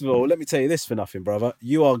 first of all, let me tell you this for nothing, brother.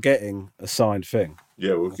 You are getting a signed thing.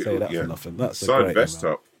 Yeah, we'll tell you that for nothing. That's signed a great vest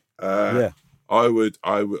top. Yeah,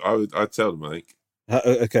 I'd tell them. I think.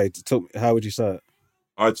 Okay, how would you say it?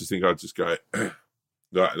 I just think I'd just go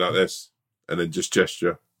like this, and then just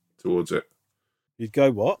gesture towards it. You'd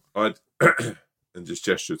go what? I'd and just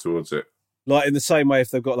gesture towards it. Like in the same way if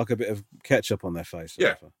they've got like a bit of ketchup on their face.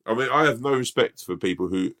 Yeah. I mean, I have no respect for people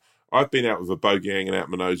who... I've been out with a bogey hanging out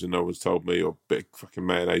my nose and no one's told me, or a bit of fucking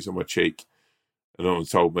mayonnaise on my cheek and no one's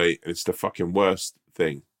told me, and it's the fucking worst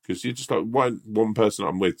thing. Because you're just like, one person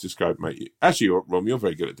I'm with just go, mate... Actually, Rom, you're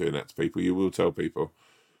very good at doing that to people. You will tell people.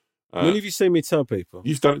 When have you seen me tell people?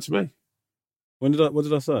 You've done it to me. What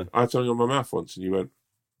did I say? I had something on my mouth once and you went...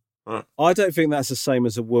 Right. I don't think that's the same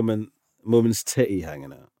as a woman's titty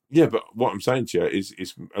hanging out. Yeah, but what I'm saying to you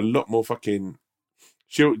is a lot more fucking...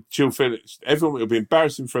 She'll feel it. Everyone will be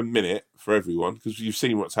embarrassing for a minute for everyone because you've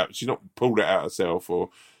seen what's happened. She's not pulled it out herself, or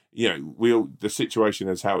the situation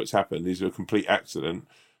as how it's happened is a complete accident.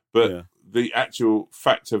 But the actual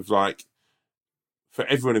fact of like, for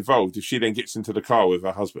everyone involved, if she then gets into the car with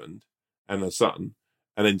her husband and her son,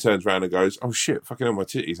 and then turns around and goes, "Oh shit, fucking hell, my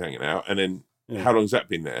titty's hanging out," and then how long's that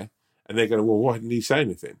been there? And they're going, "Well, why didn't he say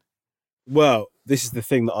anything?" Well, this is the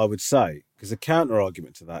thing that I would say, because the counter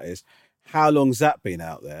argument to that is, how long's that been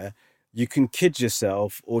out there? You can kid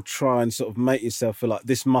yourself or try and sort of make yourself feel like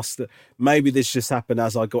maybe this just happened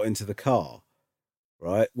as I got into the car,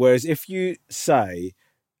 right? Whereas if you say,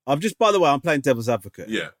 by the way, I'm playing devil's advocate.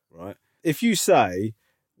 Yeah. Right? If you say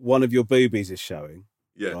one of your boobies is showing,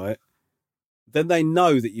 right, then they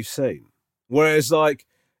know that you've seen. Whereas like,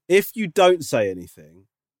 if you don't say anything,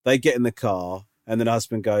 they get in the car and then the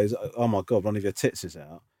husband goes, "Oh my God, one of your tits is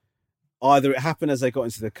out." Either it happened as they got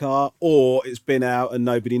into the car, or it's been out and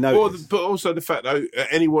nobody noticed. But also the fact that at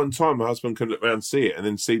any one time, my husband can look around and see it and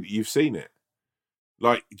then see that you've seen it.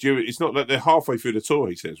 Like, it's not like they're halfway through the tour,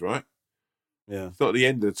 he says, right? Yeah. It's not the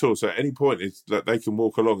end of the tour. So at any point, it's like they can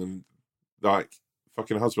walk along and, like,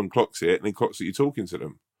 fucking husband clocks it and then clocks that you're talking to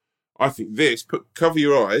them. I think cover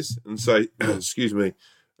your eyes and say, "Excuse me,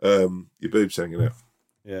 your boob's hanging out."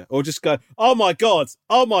 Yeah, or just go, "Oh my God,"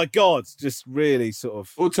 just really sort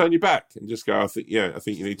of... Or turn your back and just go, I think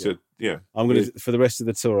you need to, I'm going to, for the rest of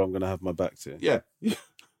the tour, I'm going to have my back to you. Yeah.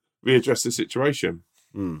 Readdress the situation.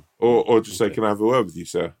 Or just say, "Can I have a word with you,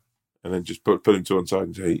 sir?" And then just put him to one side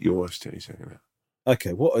and say, "Your wife's titty's hanging out."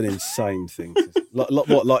 Okay, what an insane thing.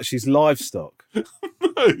 Like she's livestock? No,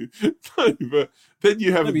 but then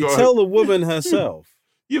you haven't got... tell the woman herself.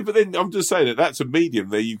 Yeah, but then I'm just saying that's a medium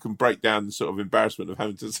there. You can break down the sort of embarrassment of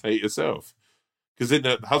having to say it yourself. Because then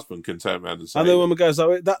the husband can turn around and say... And the woman goes,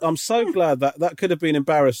 I'm so glad that could have been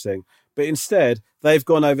embarrassing. But instead, they've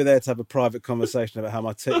gone over there to have a private conversation about how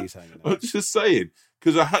my titty's hanging out. I'm just saying,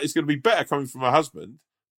 because it's going to be better coming from a husband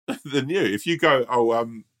than you. If you go,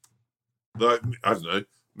 like, I don't know,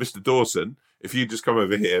 Mr. Dawson, if you just come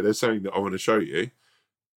over here, there's something that I want to show you.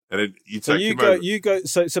 And then you take him over.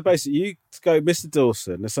 So basically, you go, "Mr.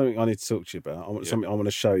 Dawson, there's something I need to talk to you about. Something I want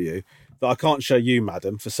to show you that I can't show you,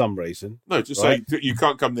 madam, for some reason." No, just say you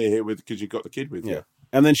can't come near here because you've got the kid with you.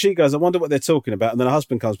 And then she goes, "I wonder what they're talking about." And then her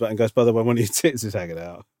husband comes back and goes, "By the way, one of your tits is hanging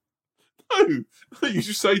out." No, you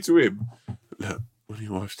just say to him, "Look, one of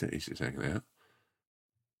your wife's titties is hanging out."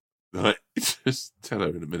 Like, just tell her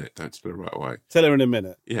in a minute. Don't tell her right away. Tell her in a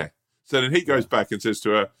minute. Yeah. So then he goes back and says to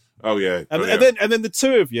her, "Oh yeah." And then the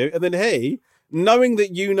two of you, and then he, knowing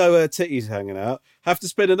that you know her titties hanging out, have to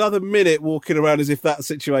spend another minute walking around as if that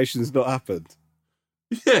situation's not happened.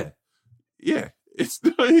 Yeah. It's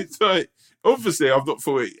like, obviously I've not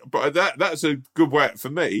thought it, but that's a good way for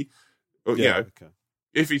me. Okay.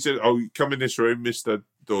 If he said, "Oh, come in this room, Mr.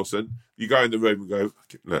 Dawson," you go in the room and go,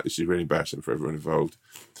 "Look, this is really embarrassing for everyone involved.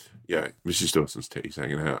 Yeah, Mrs. Dawson's titties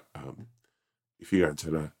hanging out. If you go and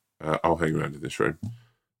tell her, I'll hang around in this room."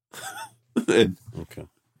 Okay.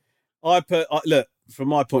 Look, from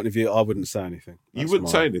my point of view, I wouldn't say anything. You wouldn't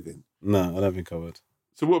say anything? No, I don't think I would.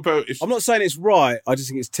 So what about if... I'm not saying it's right. I just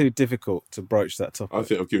think it's too difficult to broach that topic. I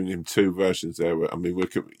think I've given him two versions there.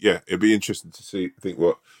 It'd be interesting to think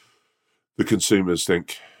what the consumers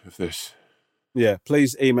think of this. Yeah,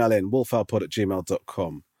 please email in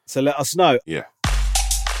wolfowlpod@gmail.com. So let us know. Yeah.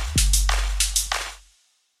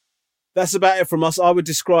 that's about it from us. I would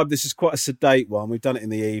describe this as quite a sedate one. We've done it in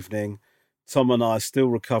the evening. Tom and I are still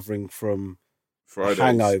recovering from a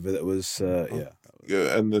hangover that was,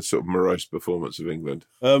 Yeah, and the sort of morose performance of England.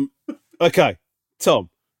 Okay, Tom.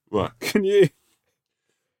 Right. Can you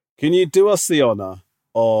do us the honour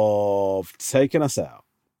of taking us out?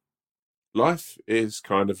 Life is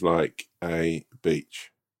kind of like a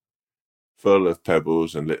beach, full of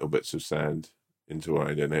pebbles and little bits of sand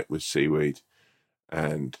intertwined in it with seaweed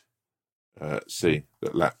and sea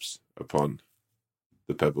that laps upon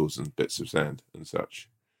the pebbles and bits of sand and such.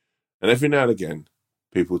 And every now and again,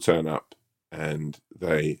 people turn up and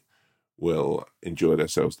they will enjoy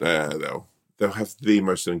themselves there. They'll have the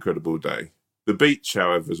most incredible day. The beach,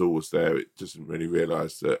 however, is always there. It doesn't really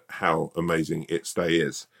realise that how amazing its day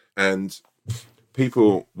is. And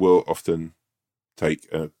people will often take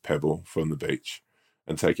a pebble from the beach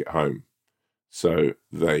and take it home. So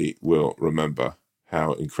they will remember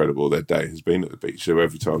how incredible their day has been at the beach. So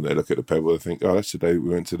every time they look at the pebble, they think, oh, that's the day we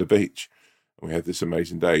went to the beach and we had this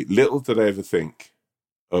amazing day. Little do they ever think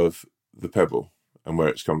of the pebble and where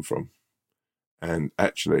it's come from. And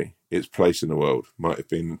actually, its place in the world might have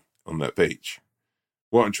been on that beach.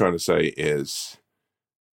 What I'm trying to say is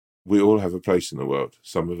we all have a place in the world.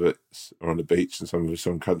 Some of us are on the beach and some of us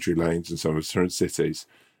are on country lanes and some of us are in cities.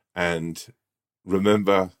 And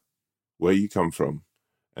remember where you come from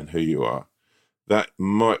and who you are. That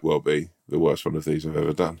might well be the worst one of these I've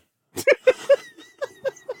ever done.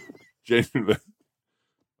 Genuinely.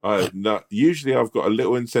 Usually I've got a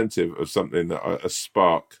little incentive of something a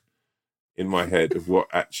spark in my head of what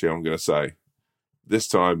actually I'm going to say. This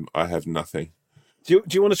time I have nothing. Do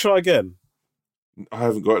you want to try again? I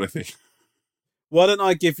haven't got anything. Why don't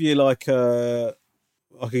I give you I could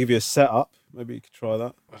give you a setup. Maybe you could try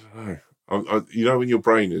that. I don't know. You know when your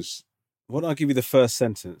brain is... Why don't I give you the first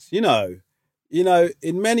sentence? You know,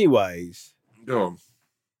 in many ways, go on.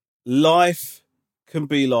 Life can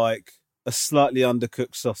be like a slightly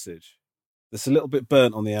undercooked sausage that's a little bit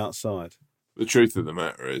burnt on the outside. The truth of the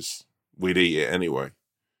matter is, we'd eat it anyway.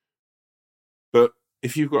 But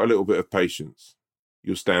if you've got a little bit of patience,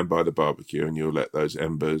 you'll stand by the barbecue and you'll let those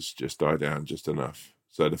embers just die down just enough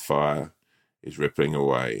so the fire is rippling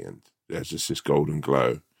away and there's just this golden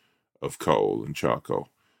glow of coal and charcoal.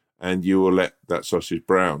 And you will let that sausage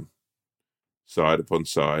brown side upon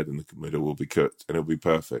side and the middle will be cooked and it'll be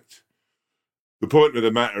perfect. The point of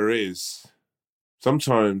the matter is,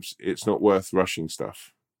 sometimes it's not worth rushing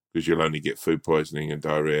stuff because you'll only get food poisoning and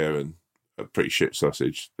diarrhea and a pretty shit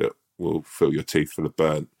sausage that will fill your teeth full of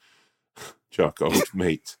burnt charcoal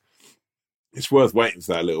meat. It's worth waiting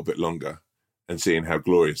for that a little bit longer and seeing how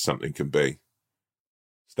glorious something can be.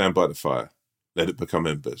 Stand by the fire, let it become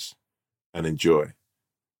embers, and enjoy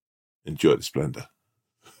the splendour.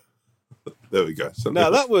 There we go.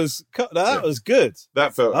 That was good.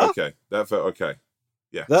 That felt okay.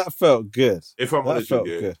 Yeah. That felt good. If I'm honest with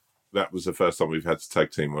you, that was the first time we've had to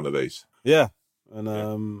tag team one of these. Yeah. And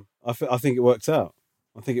I think it worked out.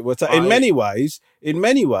 In many ways,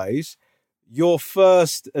 your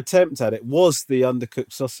first attempt at it was the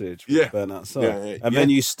undercooked sausage with burnt outside. And then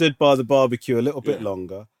you stood by the barbecue a little bit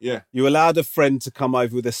longer. Yeah. You allowed a friend to come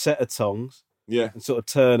over with a set of tongs. Yeah. And sort of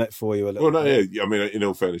turn it for you a little bit. Well, no, yeah. I mean, in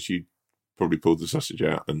all fairness, you probably pulled the sausage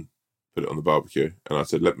out and put it on the barbecue. And I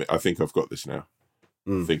said, I think I've got this now.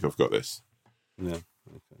 I think I've got this. Yeah.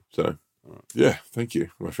 Okay. So, yeah, thank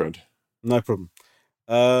you, my friend. No problem.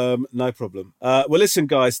 No problem. Well, listen,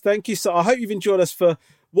 guys, thank you. So I hope you've enjoyed us for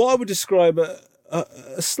what I would describe a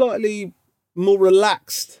slightly more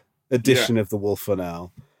relaxed edition of the Wolf and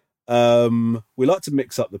Owl. We like to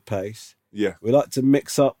mix up the pace. Yeah. We like to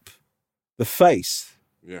mix up the face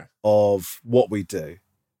of what we do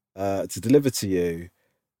to deliver to you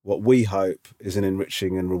what we hope is an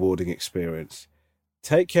enriching and rewarding experience.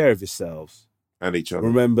 Take care of yourselves. And each other.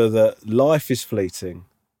 Remember that life is fleeting,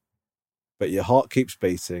 but your heart keeps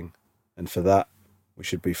beating, and for that, we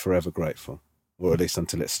should be forever grateful, or at least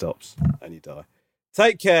until it stops and you die.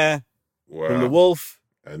 Take care from the Wolf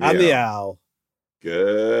and the Owl.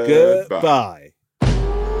 Goodbye.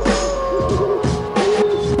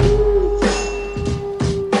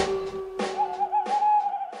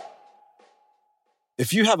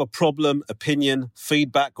 If you have a problem, opinion,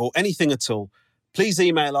 feedback, or anything at all, please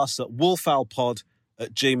email us at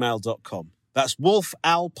wolfowlpod@gmail.com. That's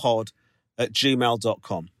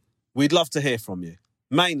wolfowlpod@gmail.com. We'd love to hear from you,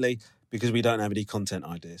 mainly because we don't have any content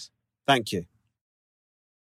ideas. Thank you.